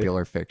hate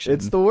popular fiction.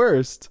 It's the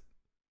worst.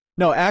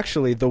 No,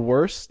 actually, the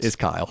worst is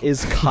Kyle.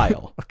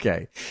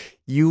 Okay.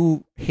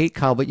 You hate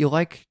Kyle, but you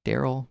like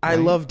Daryl. Right? I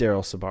love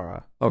Daryl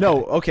Sabara.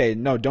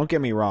 No, don't get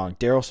me wrong.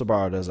 Daryl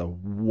Sabara does a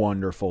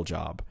wonderful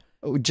job.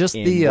 Just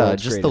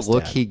the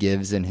look he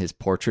gives in his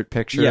portrait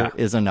picture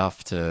is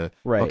enough to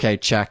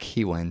check,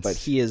 he wins. But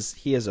he is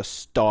a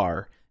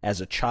star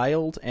as a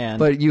child,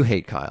 but you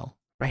hate Kyle.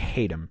 I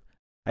hate him.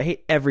 I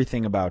hate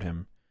everything about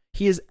him.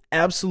 He is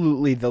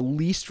absolutely the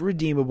least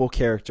redeemable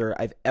character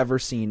I've ever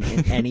seen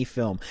in any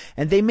film,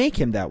 and they make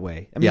him that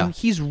way. I mean,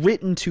 he's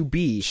written to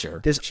be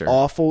this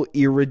awful,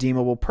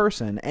 irredeemable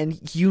person,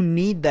 and you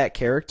need that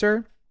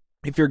character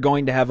if you're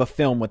going to have a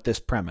film with this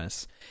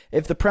premise.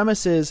 If the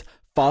premise is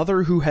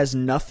father who has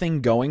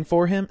nothing going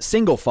for him,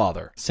 single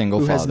father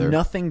who has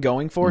nothing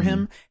going for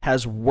him,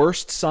 has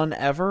worst son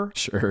ever,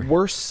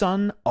 worst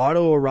son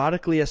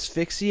autoerotically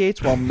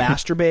asphyxiates while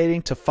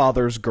masturbating to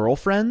father's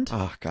girlfriend.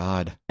 Oh,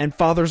 God. And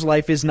father's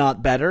life is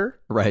not better.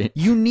 Right.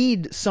 You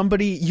need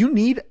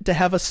to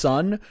have a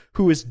son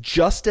who is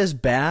just as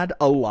bad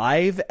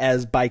alive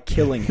as by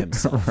killing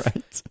himself.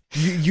 Right.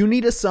 You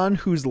need a son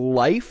whose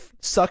life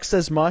sucks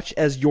as much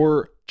as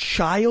your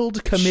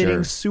child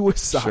committing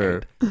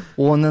suicide. Sure.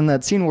 Well, and then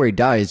that scene where he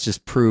dies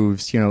just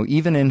proves,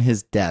 even in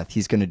his death,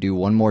 he's going to do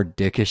one more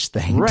dickish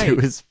thing to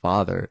his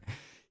father.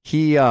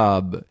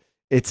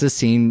 It's a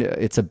scene,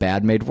 it's a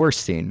bad made worse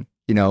scene.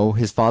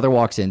 His father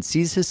walks in,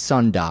 sees his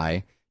son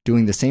die,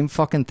 doing the same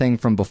fucking thing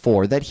from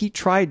before, that he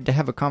tried to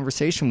have a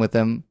conversation with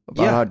him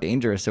about how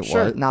dangerous it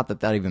was. Not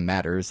that even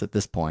matters at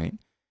this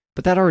point,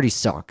 but that already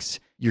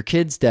sucks. Your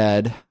kid's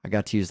dead. I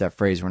got to use that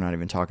phrase. We're not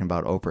even talking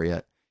about Oprah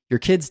yet. Your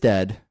kid's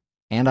dead.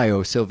 And I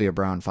owe Sylvia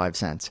Brown 5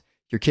 cents.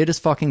 Your kid is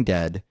fucking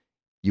dead.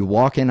 You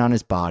walk in on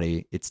his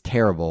body. It's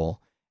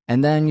terrible.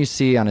 And then you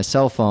see on his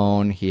cell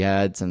phone, he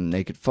had some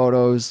naked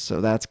photos.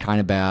 So that's kind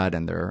of bad.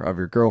 And they're of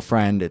your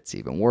girlfriend. It's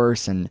even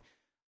worse. And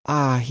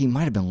he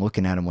might have been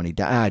looking at him when he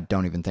died.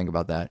 Don't even think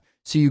about that.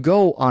 So you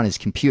go on his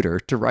computer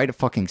to write a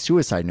fucking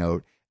suicide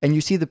note. And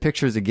you see the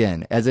pictures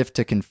again, as if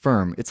to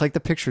confirm. It's like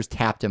the pictures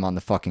tapped him on the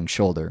fucking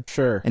shoulder.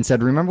 Sure. And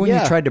said, remember when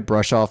you tried to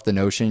brush off the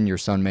notion your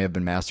son may have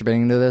been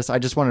masturbating to this? I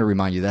just want to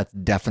remind you that's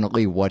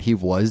definitely what he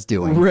was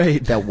doing.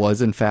 Right. That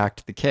was, in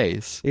fact, the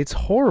case. It's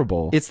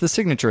horrible. It's the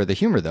signature of the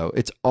humor, though.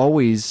 It's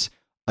always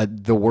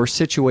the worst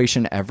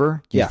situation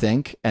ever, you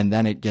think, and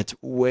then it gets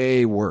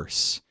way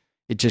worse.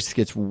 It just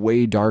gets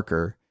way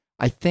darker.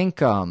 I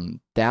think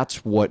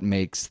that's what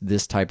makes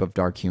this type of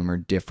dark humor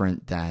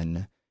different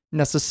than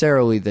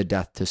necessarily the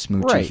death to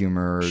smoochy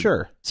humor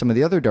or some of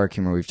the other dark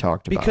humor we've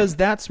talked about. Because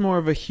that's more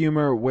of a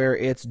humor where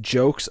it's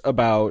jokes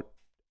about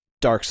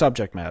dark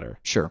subject matter.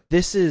 Sure.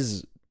 This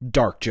is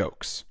dark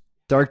jokes.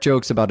 Dark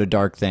jokes about a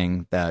dark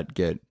thing that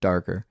get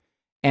darker.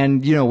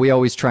 And, we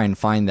always try and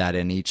find that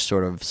in each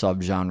sort of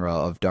subgenre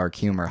of dark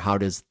humor. How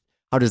does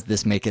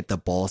this make it the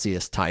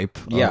ballsiest type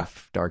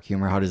of dark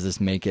humor? How does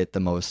this make it the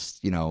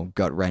most,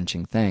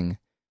 gut-wrenching thing?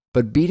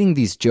 But beating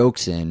these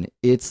jokes in,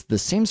 it's the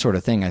same sort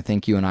of thing I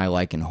think you and I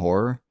like in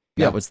horror.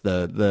 That was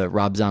the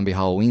Rob Zombie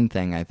Halloween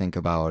thing I think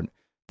about,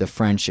 the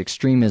French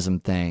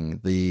extremism thing,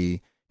 the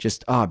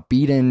just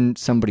beat in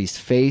somebody's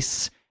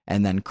face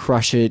and then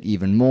crush it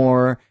even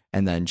more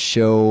and then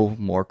show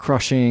more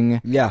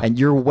crushing. Yeah. And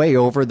you're way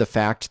over the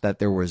fact that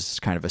there was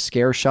kind of a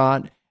scare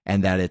shot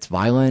and that it's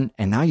violent,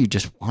 and now you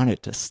just want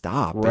it to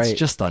stop. Right. It's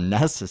just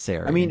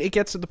unnecessary. I mean, it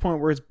gets to the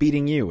point where it's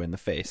beating you in the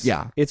face.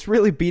 Yeah. It's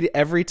really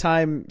every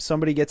time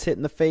somebody gets hit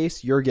in the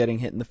face, you're getting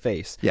hit in the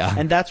face. Yeah.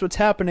 And that's what's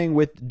happening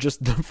with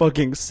just the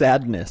fucking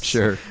sadness.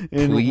 Sure.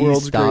 In Please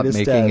World's stop Greatest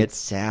making Dads. it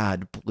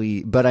sad,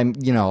 please. But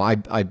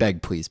I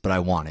beg please, but I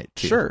want it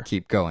to Sure.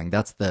 keep going.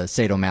 That's the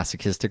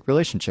sadomasochistic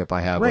relationship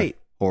I have Right.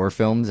 with horror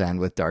films and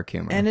with dark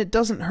humor. And it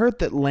doesn't hurt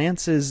that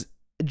Lance is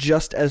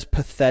just as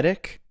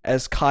pathetic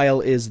as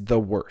Kyle is the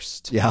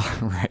worst. yeah,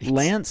 right.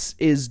 Lance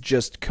is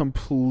just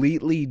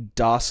completely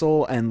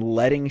docile and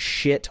letting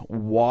shit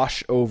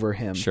wash over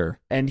him. Sure.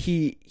 And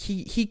he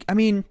I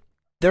mean,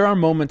 there are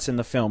moments in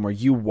the film where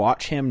you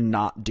watch him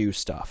not do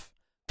stuff.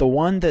 The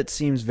one that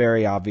seems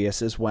very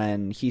obvious is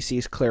when he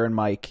sees Claire and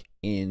Mike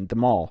in the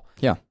mall.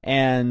 Yeah.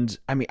 And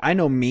I mean, I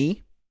know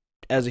me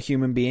as a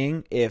human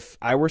being, if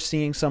I were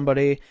seeing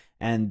somebody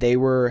and they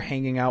were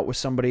hanging out with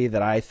somebody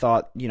that I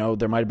thought,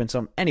 there might have been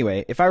some...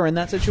 Anyway, if I were in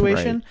that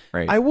situation,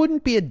 Right. I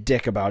wouldn't be a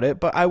dick about it,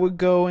 but I would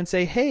go and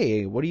say,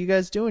 hey, what are you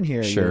guys doing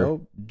here?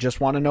 Sure. Just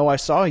want to know I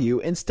saw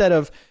you, instead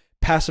of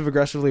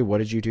passive-aggressively, what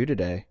did you do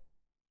today?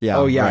 Yeah.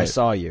 Oh, yeah, I right.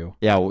 saw you.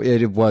 Yeah,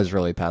 it was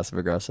really passive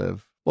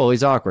aggressive. Well,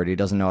 he's awkward. He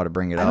doesn't know how to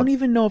bring it I up. don't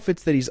even know if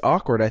it's that he's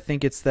awkward. I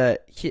think it's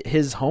that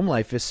his home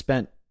life is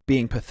spent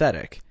being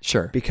pathetic.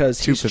 Sure. Because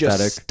Too he's pathetic.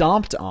 just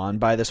stomped on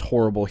by this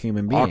horrible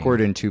human being. Awkward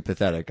and too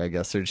pathetic, I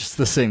guess. They're just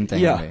the same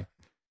thing Yeah. to me.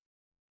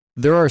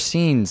 There are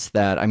scenes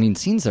that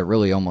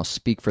really almost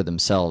speak for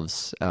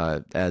themselves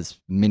as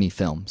mini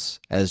films,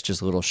 as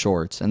just little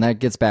shorts. And that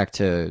gets back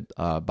to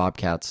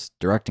Bobcat's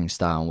directing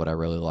style and what I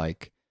really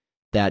like.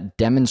 That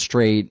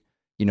demonstrate,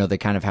 they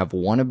kind of have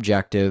one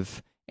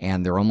objective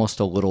and they're almost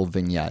a little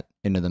vignette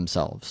into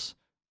themselves.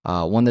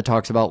 One that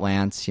talks about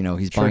Lance, he's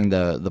Sure. buying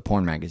the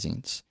porn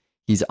magazines.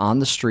 He's on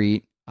the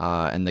street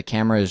and the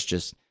camera is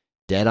just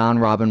dead on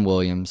Robin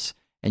Williams.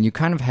 And you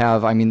kind of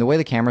have, the way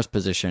the camera's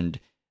positioned,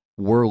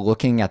 we're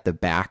looking at the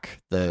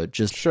back, the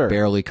just Sure.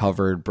 barely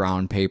covered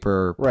brown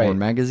paper Right. porn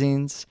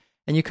magazines.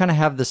 And you kind of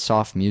have the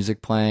soft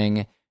music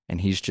playing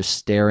and he's just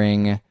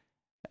staring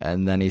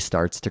and then he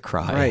starts to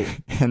cry. Right.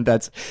 And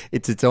it's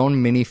its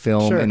own mini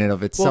film Sure. in and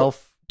of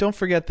itself. Don't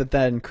forget that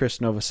then Chris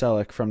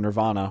Novoselic from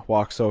Nirvana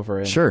walks over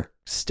and Sure.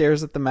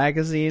 stares at the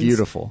magazines.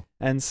 Beautiful.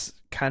 And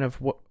kind of,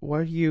 what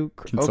are you...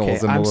 Consoles Okay,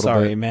 him a I'm little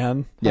sorry, bit.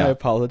 man. Yeah. I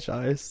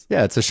apologize.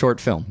 Yeah, it's a short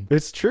film.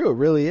 It's true. It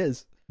really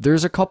is.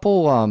 There's a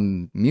couple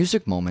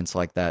music moments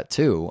like that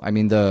too.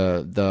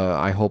 The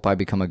I Hope I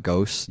Become a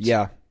Ghost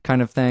Yeah.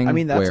 kind of thing. I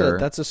mean, where,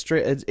 that's a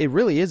straight... It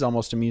really is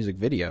almost a music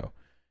video.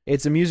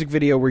 It's a music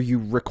video where you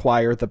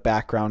require the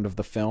background of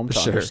the film to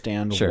Sure,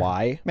 understand sure.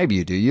 why. Maybe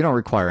you do. You don't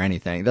require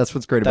anything. That's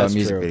what's great That's about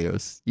music true.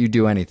 videos. You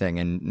do anything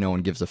and no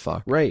one gives a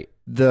fuck. Right.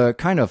 The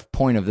kind of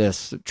point of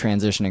this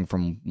transitioning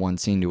from one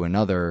scene to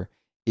another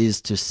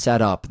is to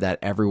set up that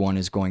everyone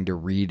is going to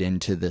read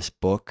into this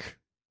book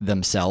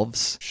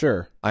themselves.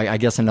 Sure. I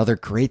guess another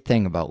great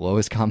thing about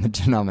lowest common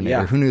denominator,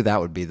 Yeah. who knew that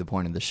would be the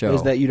point of the show?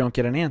 Is that you don't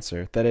get an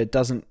answer. That it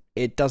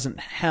doesn't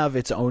have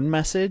its own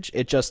message.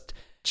 It just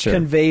Sure.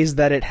 conveys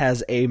that it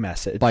has a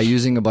message. By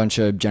using a bunch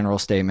of general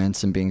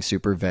statements and being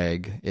super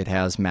vague, it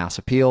has mass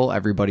appeal.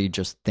 Everybody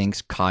just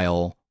thinks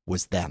Kyle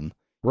was them.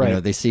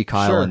 Right. They see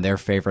Kyle Sure. in their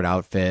favorite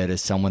outfit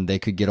as someone they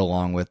could get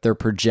along with. They're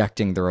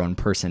projecting their own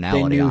They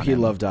personality knew on he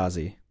him. loved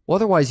Ozzy. Well,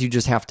 otherwise, you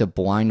just have to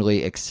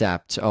blindly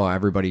accept, oh,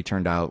 everybody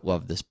turned out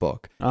loved this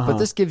book. Uh-huh. But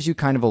this gives you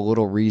kind of a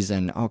little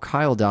reason, oh,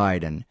 Kyle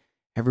died and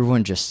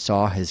everyone just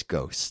saw his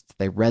ghost.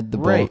 They read the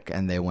Right. book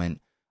and they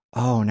went,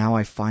 oh, now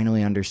I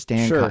finally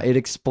understand. Sure. It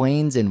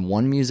explains in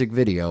one music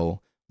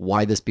video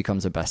why this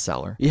becomes a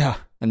bestseller. Yeah.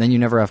 And then you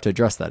never have to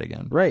address that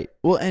again. Right.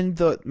 Well, and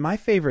my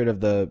favorite of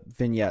the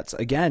vignettes,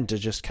 again, to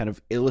just kind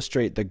of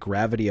illustrate the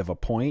gravity of a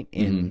point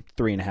in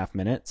 3.5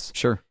 minutes,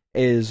 Sure.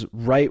 is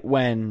right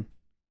when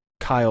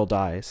Kyle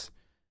dies.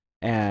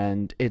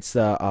 And it's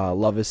the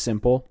Love is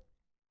Simple.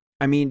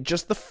 I mean,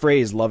 just the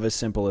phrase love is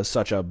simple is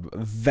such a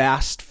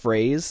vast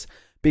phrase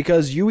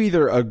because you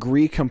either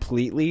agree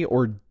completely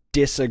or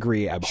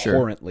disagree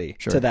abhorrently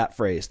Sure. to that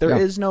phrase. There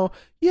is no,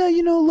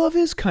 love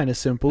is kind of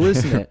simple,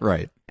 isn't it?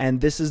 Right. And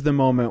this is the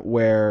moment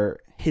where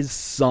his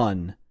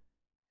son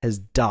has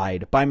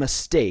died by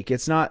mistake.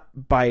 It's not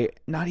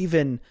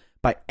even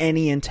by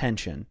any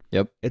intention.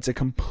 Yep. It's a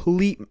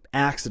complete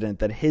accident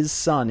that his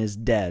son is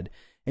dead.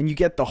 And you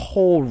get the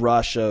whole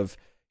rush of,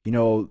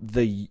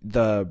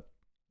 the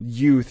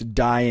youth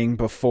dying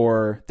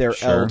before their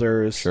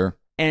elders. Sure.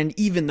 And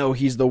even though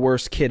he's the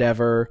worst kid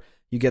ever,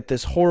 you get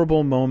this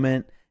horrible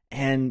moment.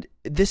 And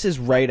this is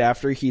right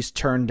after he's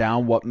turned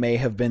down what may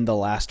have been the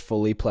last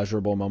fully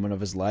pleasurable moment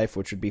of his life,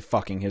 which would be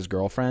fucking his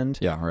girlfriend.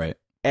 Yeah, right.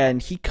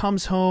 And he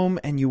comes home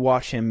and you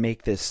watch him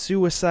make this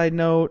suicide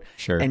note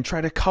Sure. and try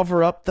to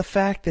cover up the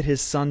fact that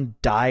his son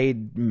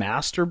died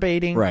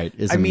masturbating. Right.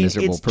 Is a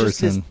miserable it's person.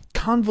 just this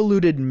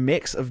convoluted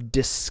mix of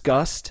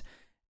disgust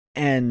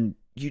and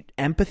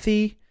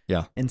empathy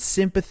Yeah. and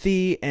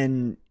sympathy,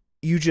 and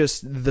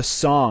the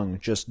song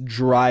just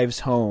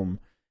drives home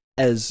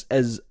as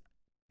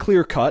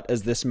clear cut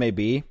as this may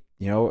be.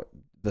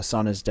 The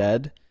son is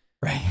dead.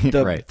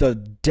 Right. The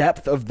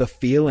depth of the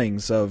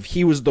feelings of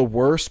he was the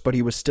worst, but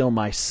he was still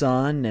my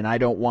son, and I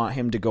don't want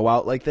him to go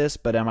out like this,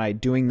 but am I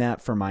doing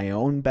that for my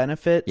own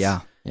benefits?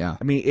 Yeah.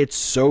 I mean, it's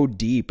so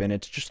deep, and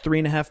it's just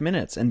 3.5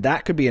 minutes, and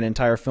that could be an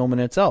entire film in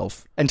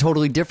itself. And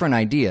totally different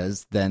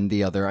ideas than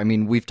the other. I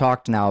mean, we've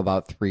talked now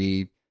about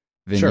 3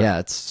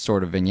 vignettes,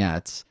 sort of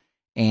vignettes,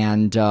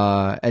 and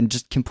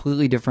just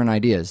completely different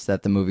ideas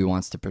that the movie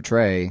wants to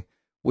portray,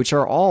 which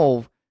are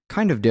all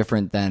kind of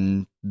different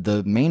than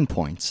the main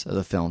points of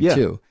the film,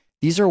 too.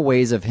 These are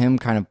ways of him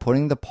kind of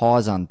putting the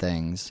pause on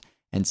things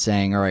and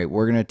saying, all right,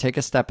 we're going to take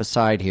a step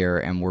aside here,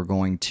 and we're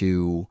going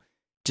to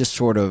just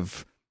sort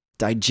of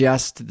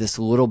digest this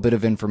little bit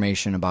of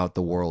information about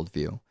the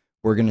worldview.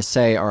 We're going to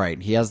say, all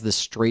right, he has this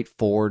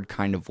straightforward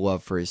kind of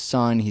love for his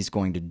son. He's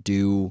going to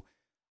do...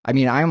 I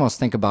mean, I almost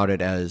think about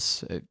it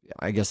as,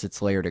 I guess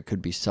it's layered, it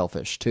could be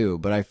selfish too,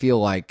 but I feel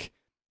like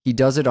he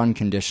does it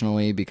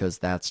unconditionally because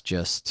that's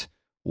just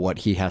what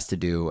he has to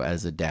do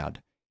as a dad.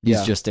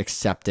 He's just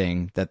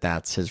accepting that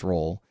that's his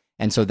role.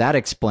 And so that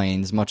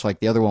explains, much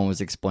like the other one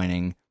was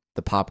explaining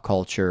the pop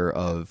culture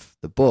of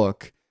the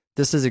book,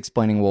 this is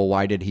explaining, well,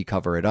 why did he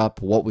cover it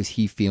up? What was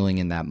he feeling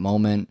in that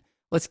moment?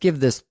 Let's give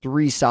this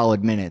 3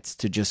 solid minutes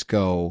to just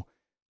go,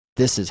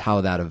 this is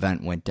how that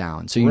event went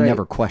down. So you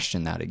never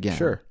question that again.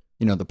 Sure.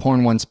 You know, the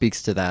porn one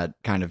speaks to that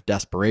kind of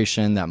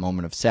desperation, that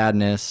moment of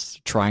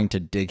sadness, trying to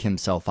dig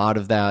himself out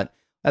of that.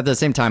 At the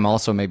same time,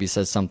 also maybe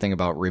says something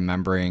about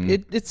remembering.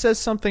 It says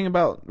something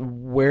about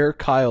where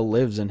Kyle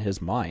lives in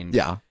his mind.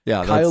 Yeah.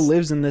 Kyle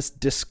lives in this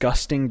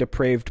disgusting,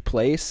 depraved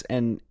place,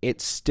 and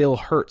it still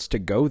hurts to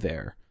go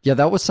there. Yeah,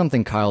 that was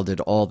something Kyle did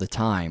all the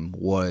time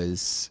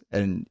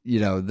and you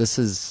know, this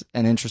is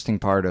an interesting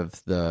part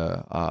of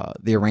the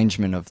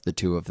arrangement of the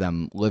two of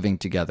them living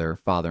together,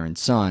 father and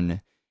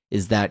son,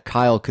 is that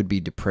Kyle could be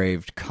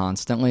depraved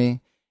constantly,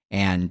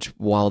 and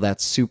while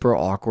that's super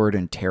awkward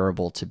and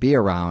terrible to be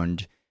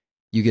around,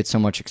 you get so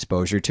much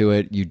exposure to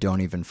it, you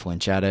don't even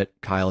flinch at it.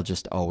 Kyle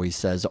just always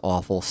says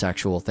awful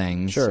sexual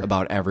things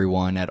about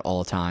everyone at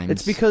all times.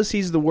 It's because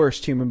he's the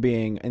worst human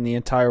being in the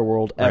entire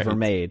world ever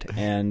made,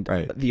 and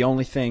the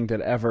only thing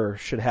that ever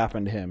should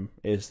happen to him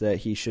is that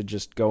he should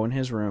just go in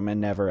his room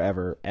and never,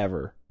 ever,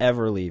 ever,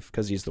 ever leave,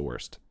 because he's the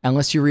worst.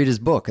 Unless you read his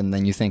book and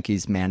then you think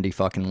he's Mandy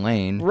fucking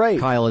Lane. Right.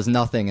 Kyle is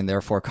nothing, and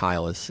therefore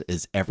Kyle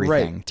is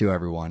everything to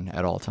everyone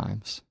at all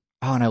times.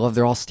 Oh, and I love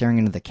they're all staring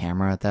into the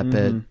camera at that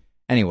bit.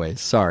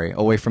 Anyways, sorry,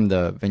 away from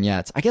the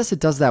vignettes. I guess it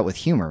does that with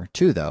humor,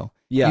 too, though.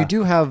 Yeah. You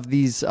do have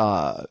these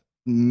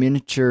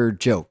miniature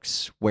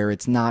jokes where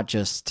it's not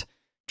just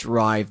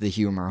drive the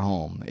humor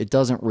home. It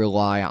doesn't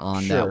rely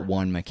on that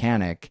one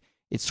mechanic.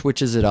 It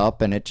switches it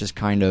up, and it just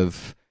kind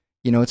of,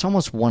 you know, it's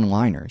almost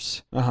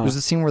one-liners. There's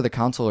a scene where the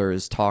counselor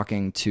is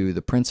talking to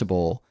the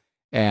principal,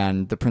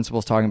 and the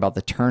principal's talking about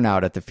the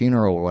turnout at the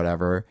funeral or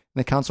whatever, and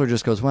the counselor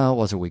just goes, well, it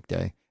was a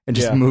weekday, and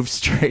just moves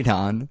straight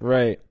on.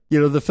 Right. You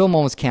know, the film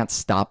almost can't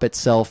stop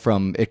itself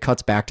from, it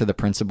cuts back to the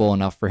principal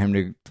enough for him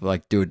to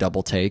like do a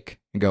double take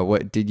and go,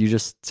 what, did you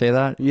just say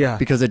that? Yeah.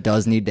 Because it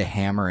does need to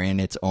hammer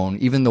in its own,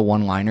 even the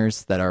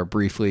one-liners that are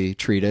briefly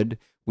treated,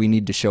 we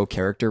need to show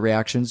character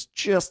reactions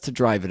just to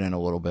drive it in a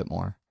little bit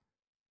more.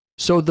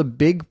 So the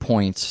big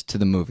points to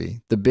the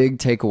movie, the big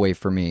takeaway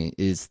for me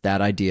is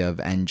that idea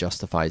of end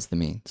justifies the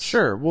means.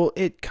 Sure. Well,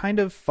 it kind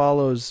of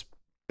follows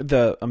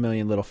the A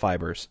Million Little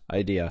Fibers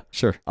idea.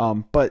 Sure.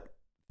 But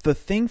the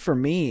thing for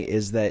me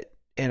is that,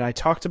 and I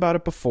talked about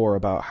it before,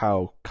 about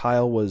how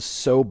Kyle was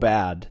so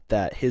bad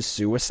that his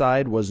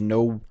suicide was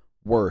no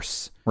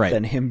worse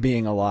than him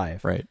being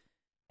alive. Right.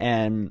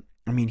 And,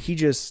 I mean, he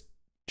just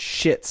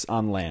shits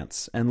on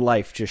Lance, and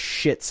life just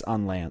shits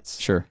on Lance.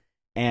 Sure.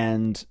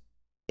 And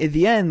in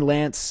the end,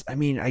 Lance, I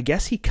mean, I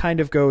guess he kind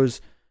of goes,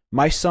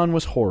 my son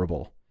was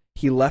horrible.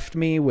 He left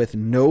me with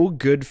no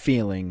good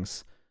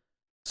feelings.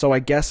 So I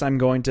guess I'm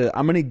going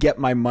to get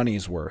my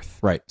money's worth,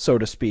 right, so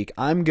to speak.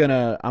 I'm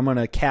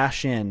gonna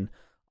cash in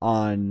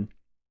on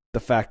the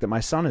fact that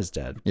my son is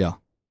dead. Yeah.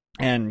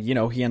 And, you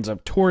know, he ends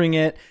up touring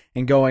it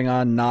and going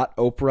on Not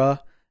Oprah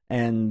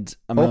and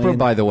Oprah,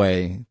 by the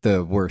way,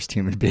 the worst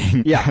human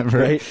being ever.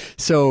 Right.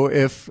 So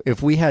if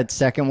we had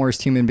second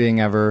worst human being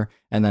ever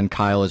and then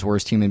Kyle is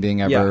worst human being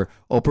ever,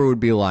 Oprah would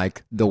be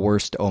like the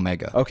worst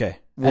Omega. Okay.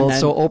 Well,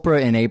 so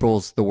Oprah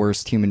enables the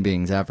worst human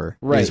beings ever,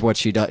 is what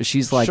she does.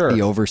 She's like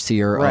the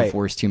overseer of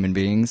worst human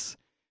beings.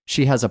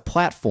 She has a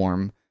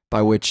platform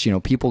by which, you know,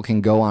 people can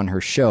go on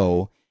her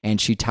show,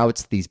 and she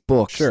touts these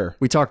books. Sure.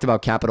 We talked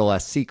about Capital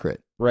S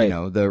Secret. Right. You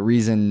know, the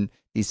reason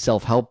these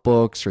self-help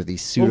books or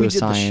these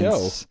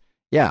pseudoscience,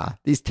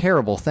 these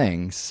terrible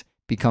things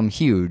become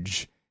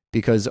huge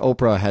because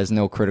Oprah has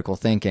no critical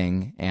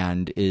thinking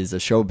and is a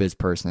showbiz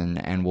person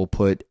and will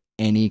put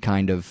any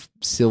kind of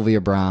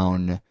Sylvia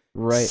Brown,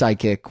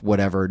 psychic,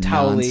 whatever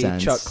Towelie,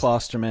 nonsense. Chuck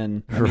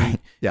Klosterman. I mean,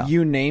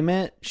 you name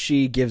it,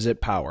 she gives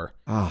it power.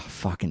 Oh,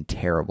 fucking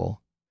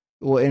terrible.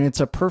 Well, and it's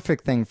a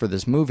perfect thing for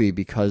this movie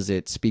because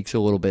it speaks a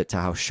little bit to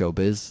how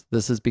showbiz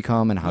this has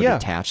become and how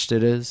detached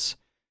it is.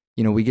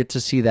 You know, we get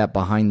to see that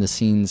behind the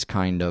scenes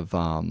kind of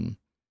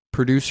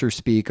producer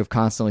speak of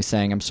constantly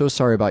saying, I'm so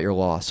sorry about your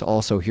loss.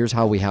 Also, here's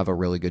how we have a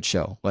really good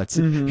show.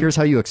 Here's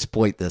how you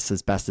exploit this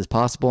as best as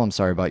possible. I'm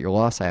sorry about your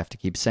loss. I have to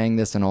keep saying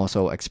this, and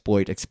also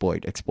exploit.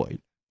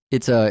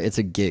 It's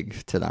a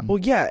gig to them. Well,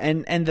 yeah,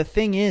 and the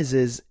thing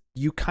is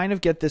you kind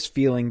of get this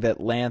feeling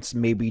that Lance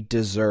maybe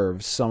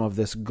deserves some of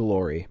this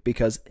glory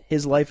because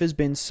his life has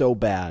been so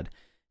bad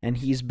and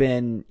he's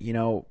been,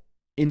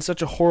 in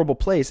such a horrible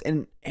place.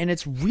 And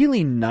it's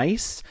really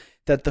nice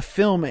that the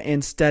film,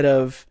 instead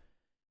of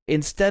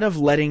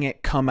letting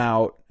it come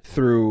out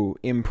through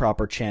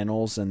improper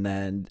channels and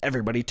then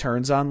everybody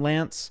turns on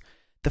Lance,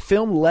 the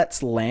film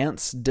lets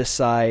Lance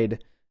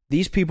decide,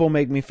 these people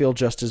make me feel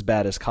just as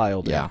bad as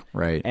Kyle did. Yeah,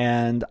 right.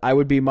 And I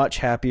would be much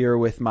happier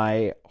with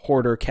my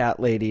hoarder cat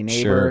lady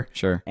neighbor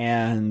sure.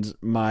 and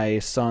my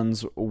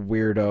son's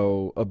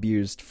weirdo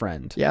abused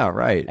friend. Yeah,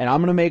 right. And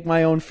I'm going to make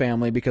my own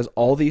family because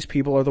all these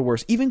people are the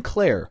worst. Even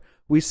Claire,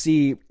 we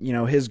see,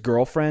 his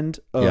girlfriend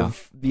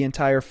of the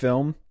entire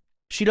film,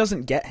 she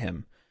doesn't get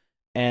him.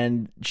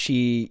 And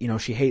she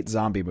hates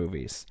zombie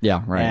movies.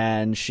 Yeah, right.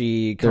 And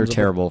they're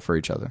terrible for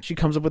each other. She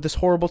comes up with this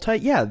horrible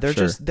type. Yeah,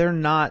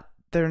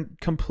 they're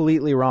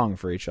completely wrong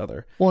for each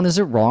other. Well, and is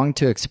it wrong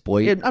to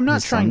exploit? I'm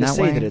not trying to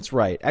say way? that it's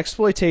right.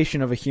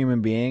 Exploitation of a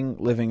human being,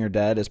 living or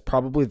dead, is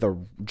probably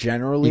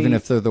even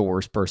if they're the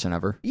worst person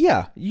ever.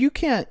 Yeah, you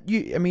can't.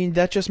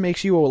 That just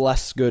makes you a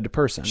less good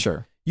person.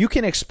 Sure. You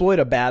can exploit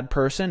a bad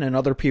person, and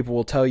other people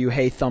will tell you,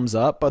 "Hey, thumbs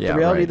up." But the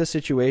reality of the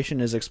situation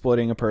is,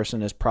 exploiting a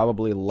person is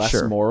probably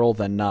less moral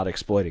than not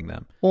exploiting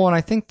them. Well, and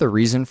I think the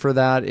reason for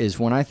that is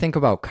when I think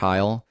about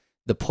Kyle,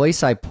 the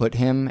place I put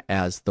him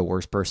as the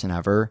worst person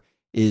ever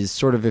is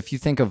sort of, if you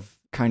think of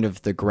kind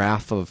of the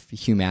graph of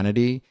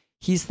humanity,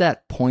 he's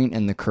that point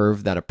in the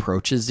curve that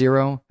approaches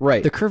zero.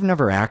 Right. The curve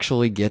never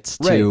actually gets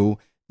to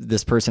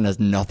this person has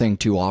nothing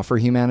to offer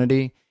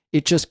humanity.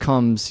 It just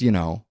comes,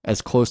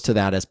 as close to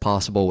that as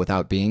possible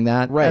without being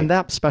that. Right. And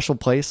that special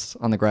place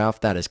on the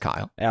graph, that is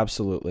Kyle.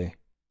 Absolutely.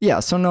 Yeah,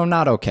 so no,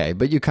 not okay,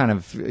 but you kind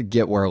of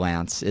get where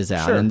Lance is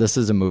at. Sure. And this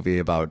is a movie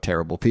about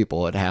terrible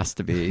people. It has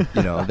to be,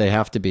 they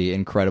have to be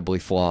incredibly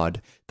flawed.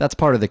 That's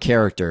part of the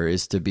character,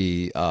 is to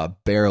be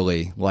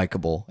barely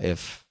likable,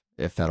 if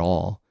at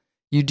all.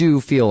 You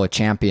do feel a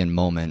champion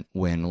moment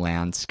when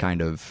Lance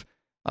kind of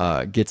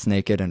gets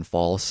naked and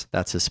falls.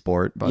 That's his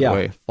sport, by the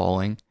way,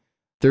 falling.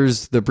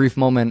 There's the brief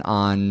moment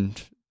on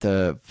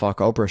the Fuck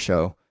Oprah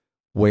show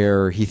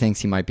where he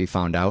thinks he might be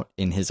found out,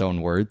 in his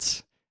own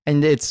words.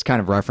 And it's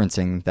kind of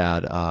referencing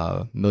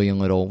that Million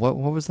Little... What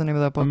was the name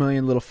of that book? A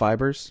Million Little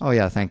Fibers. Oh,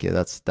 yeah, thank you.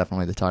 That's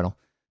definitely the title.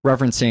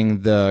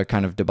 Referencing the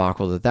kind of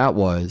debacle that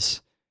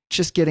was.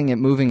 Just getting it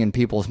moving in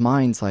people's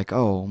minds like,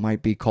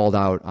 might be called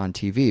out on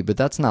TV. But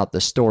that's not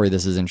the story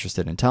this is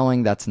interested in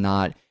telling. That's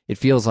not... It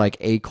feels like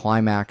a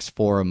climax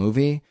for a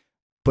movie,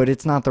 but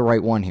it's not the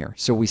right one here.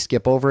 So we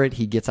skip over it.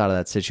 He gets out of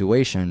that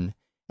situation.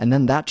 And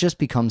then that just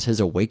becomes his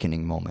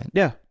awakening moment.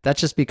 Yeah. That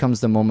just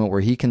becomes the moment where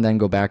he can then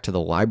go back to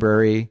the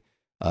library...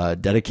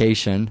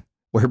 Dedication,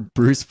 where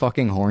Bruce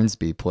fucking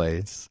Hornsby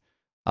plays.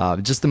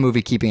 Just the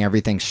movie keeping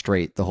everything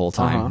straight the whole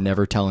time,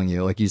 never telling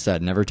you, like you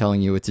said, never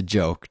telling you it's a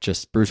joke.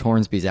 Just Bruce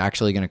Hornsby's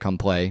actually going to come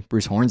play.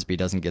 Bruce Hornsby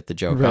doesn't get the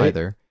joke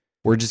either.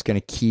 We're just going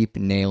to keep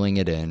nailing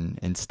it in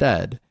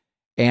instead.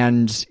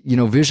 And,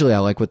 visually, I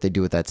like what they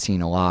do with that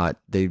scene a lot.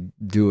 They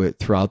do it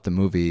throughout the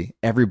movie.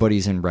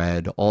 Everybody's in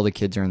red. All the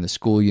kids are in the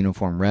school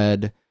uniform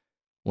red.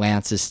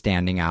 Lance is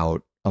standing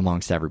out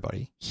amongst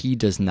everybody. He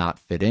does not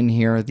fit in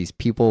here. These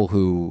people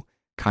who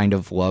kind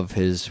of love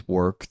his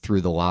work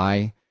through the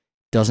lie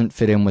doesn't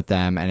fit in with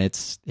them, and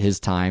it's his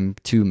time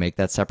to make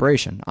that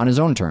separation on his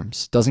own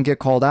terms. Doesn't get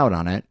called out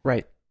on it.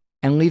 Right.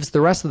 And leaves the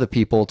rest of the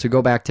people to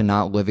go back to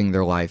not living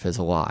their life as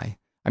a lie.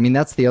 I mean,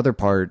 that's the other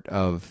part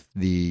of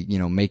the,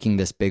 making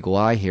this big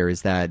lie here,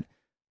 is that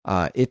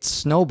it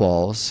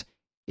snowballs.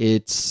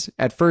 It's,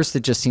 at first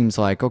it just seems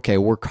like, okay,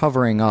 we're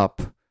covering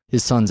up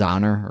his son's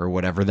honor or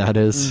whatever that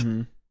is.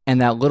 Mm-hmm. And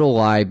that little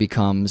lie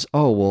becomes,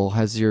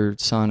 has your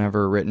son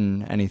ever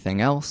written anything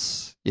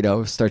else?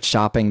 Start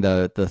shopping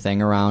the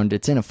thing around.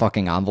 It's in a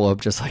fucking envelope,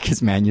 just like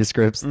his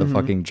manuscripts, the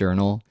fucking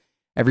journal.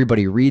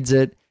 Everybody reads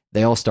it.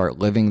 They all start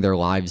living their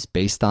lives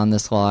based on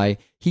this lie.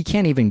 He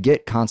can't even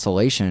get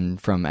consolation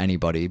from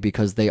anybody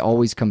because they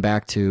always come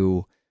back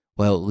to,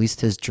 well, at least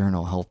his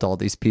journal helped all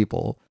these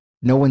people.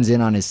 No one's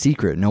in on his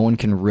secret. No one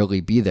can really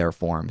be there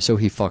for him. So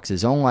he fucks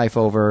his own life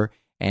over.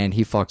 And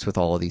he fucks with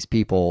all of these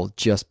people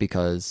just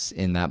because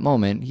in that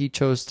moment he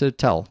chose to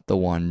tell the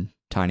one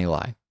tiny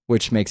lie,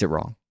 which makes it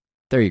wrong.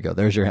 There you go.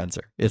 There's your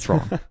answer. It's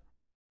wrong.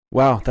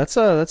 Wow, that's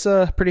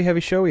a pretty heavy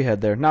show we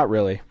had there. Not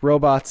really.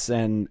 Robots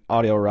and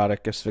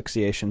autoerotic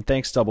asphyxiation.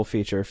 Thanks, Double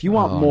Feature. If you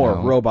want more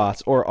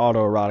robots or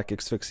autoerotic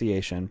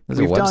asphyxiation,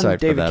 we've done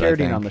David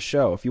Carradine on the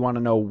show. If you want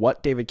to know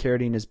what David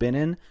Carradine has been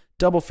in,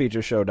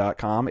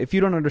 doublefeatureshow.com. If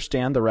you don't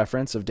understand the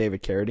reference of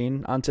David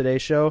Carradine on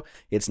today's show,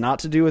 it's not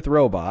to do with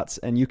robots,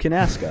 and you can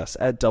ask us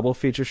at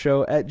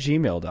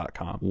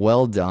doublefeatureshow@gmail.com.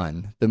 Well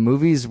done. The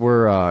movies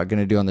we're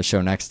going to do on the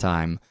show next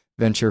time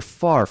venture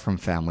far from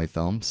family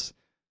films.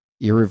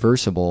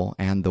 Irreversible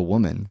and The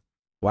Woman.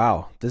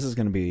 Wow, this is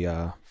gonna be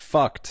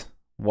fucked.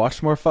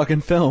 Watch more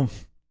fucking film.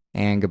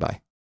 And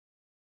goodbye.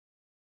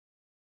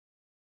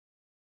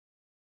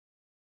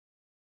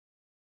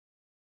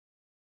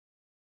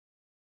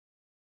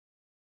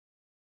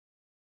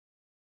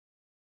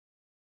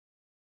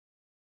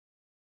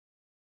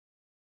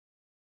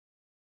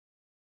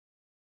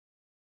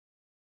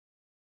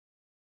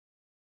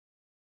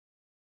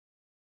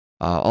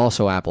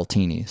 Also,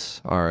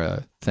 Appletinis are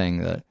a thing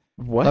that.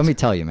 What? Let me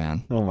tell you,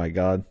 man. Oh my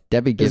god.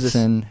 Debbie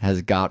Gibson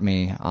has got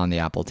me on the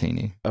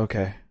Appletini.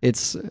 Okay.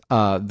 It's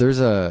there's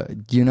a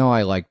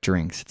I like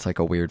drinks. It's like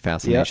a weird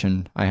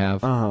fascination I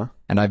have. Uh-huh.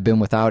 And I've been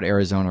without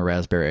Arizona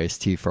raspberry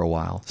iced tea for a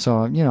while. So,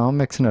 I'm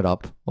mixing it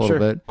up a little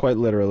bit. Quite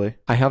literally.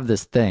 I have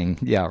this thing,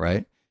 yeah,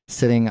 right,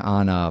 sitting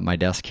on my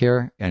desk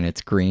here, and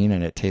it's green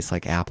and it tastes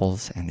like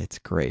apples and it's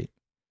great.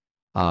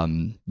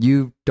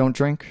 You don't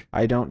drink?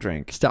 I don't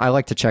drink. I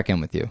like to check in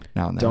with you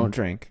now and then. Don't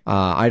drink.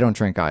 I don't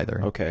drink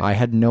either. Okay. I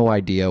had no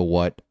idea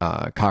what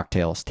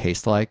cocktails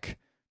taste like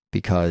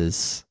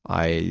because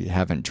I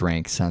haven't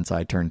drank since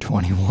I turned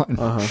 21.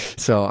 Uh-huh.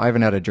 So I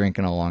haven't had a drink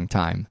in a long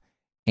time.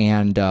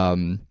 And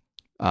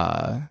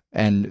I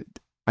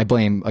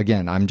blame,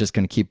 again, I'm just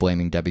going to keep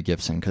blaming Debbie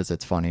Gibson because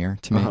it's funnier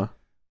to me. Uh-huh.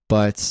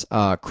 But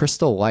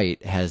Crystal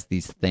Light has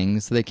these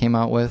things they came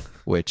out with,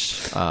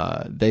 which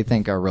they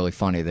think are really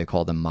funny. They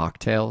call them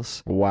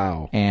mocktails.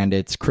 Wow. And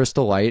it's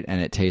Crystal Light,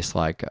 and it tastes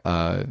like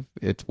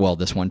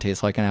this one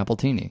tastes like an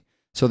Appletini.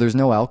 So there's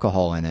no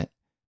alcohol in it.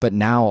 But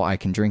now I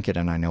can drink it,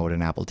 and I know what an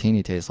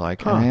Appletini tastes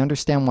like, and I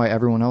understand why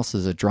everyone else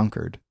is a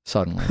drunkard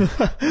suddenly.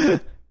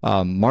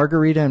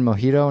 Margarita and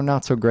mojito,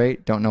 not so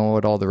great. Don't know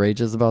what all the rage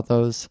is about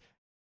those.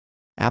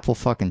 Apple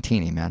fucking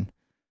teeny, man.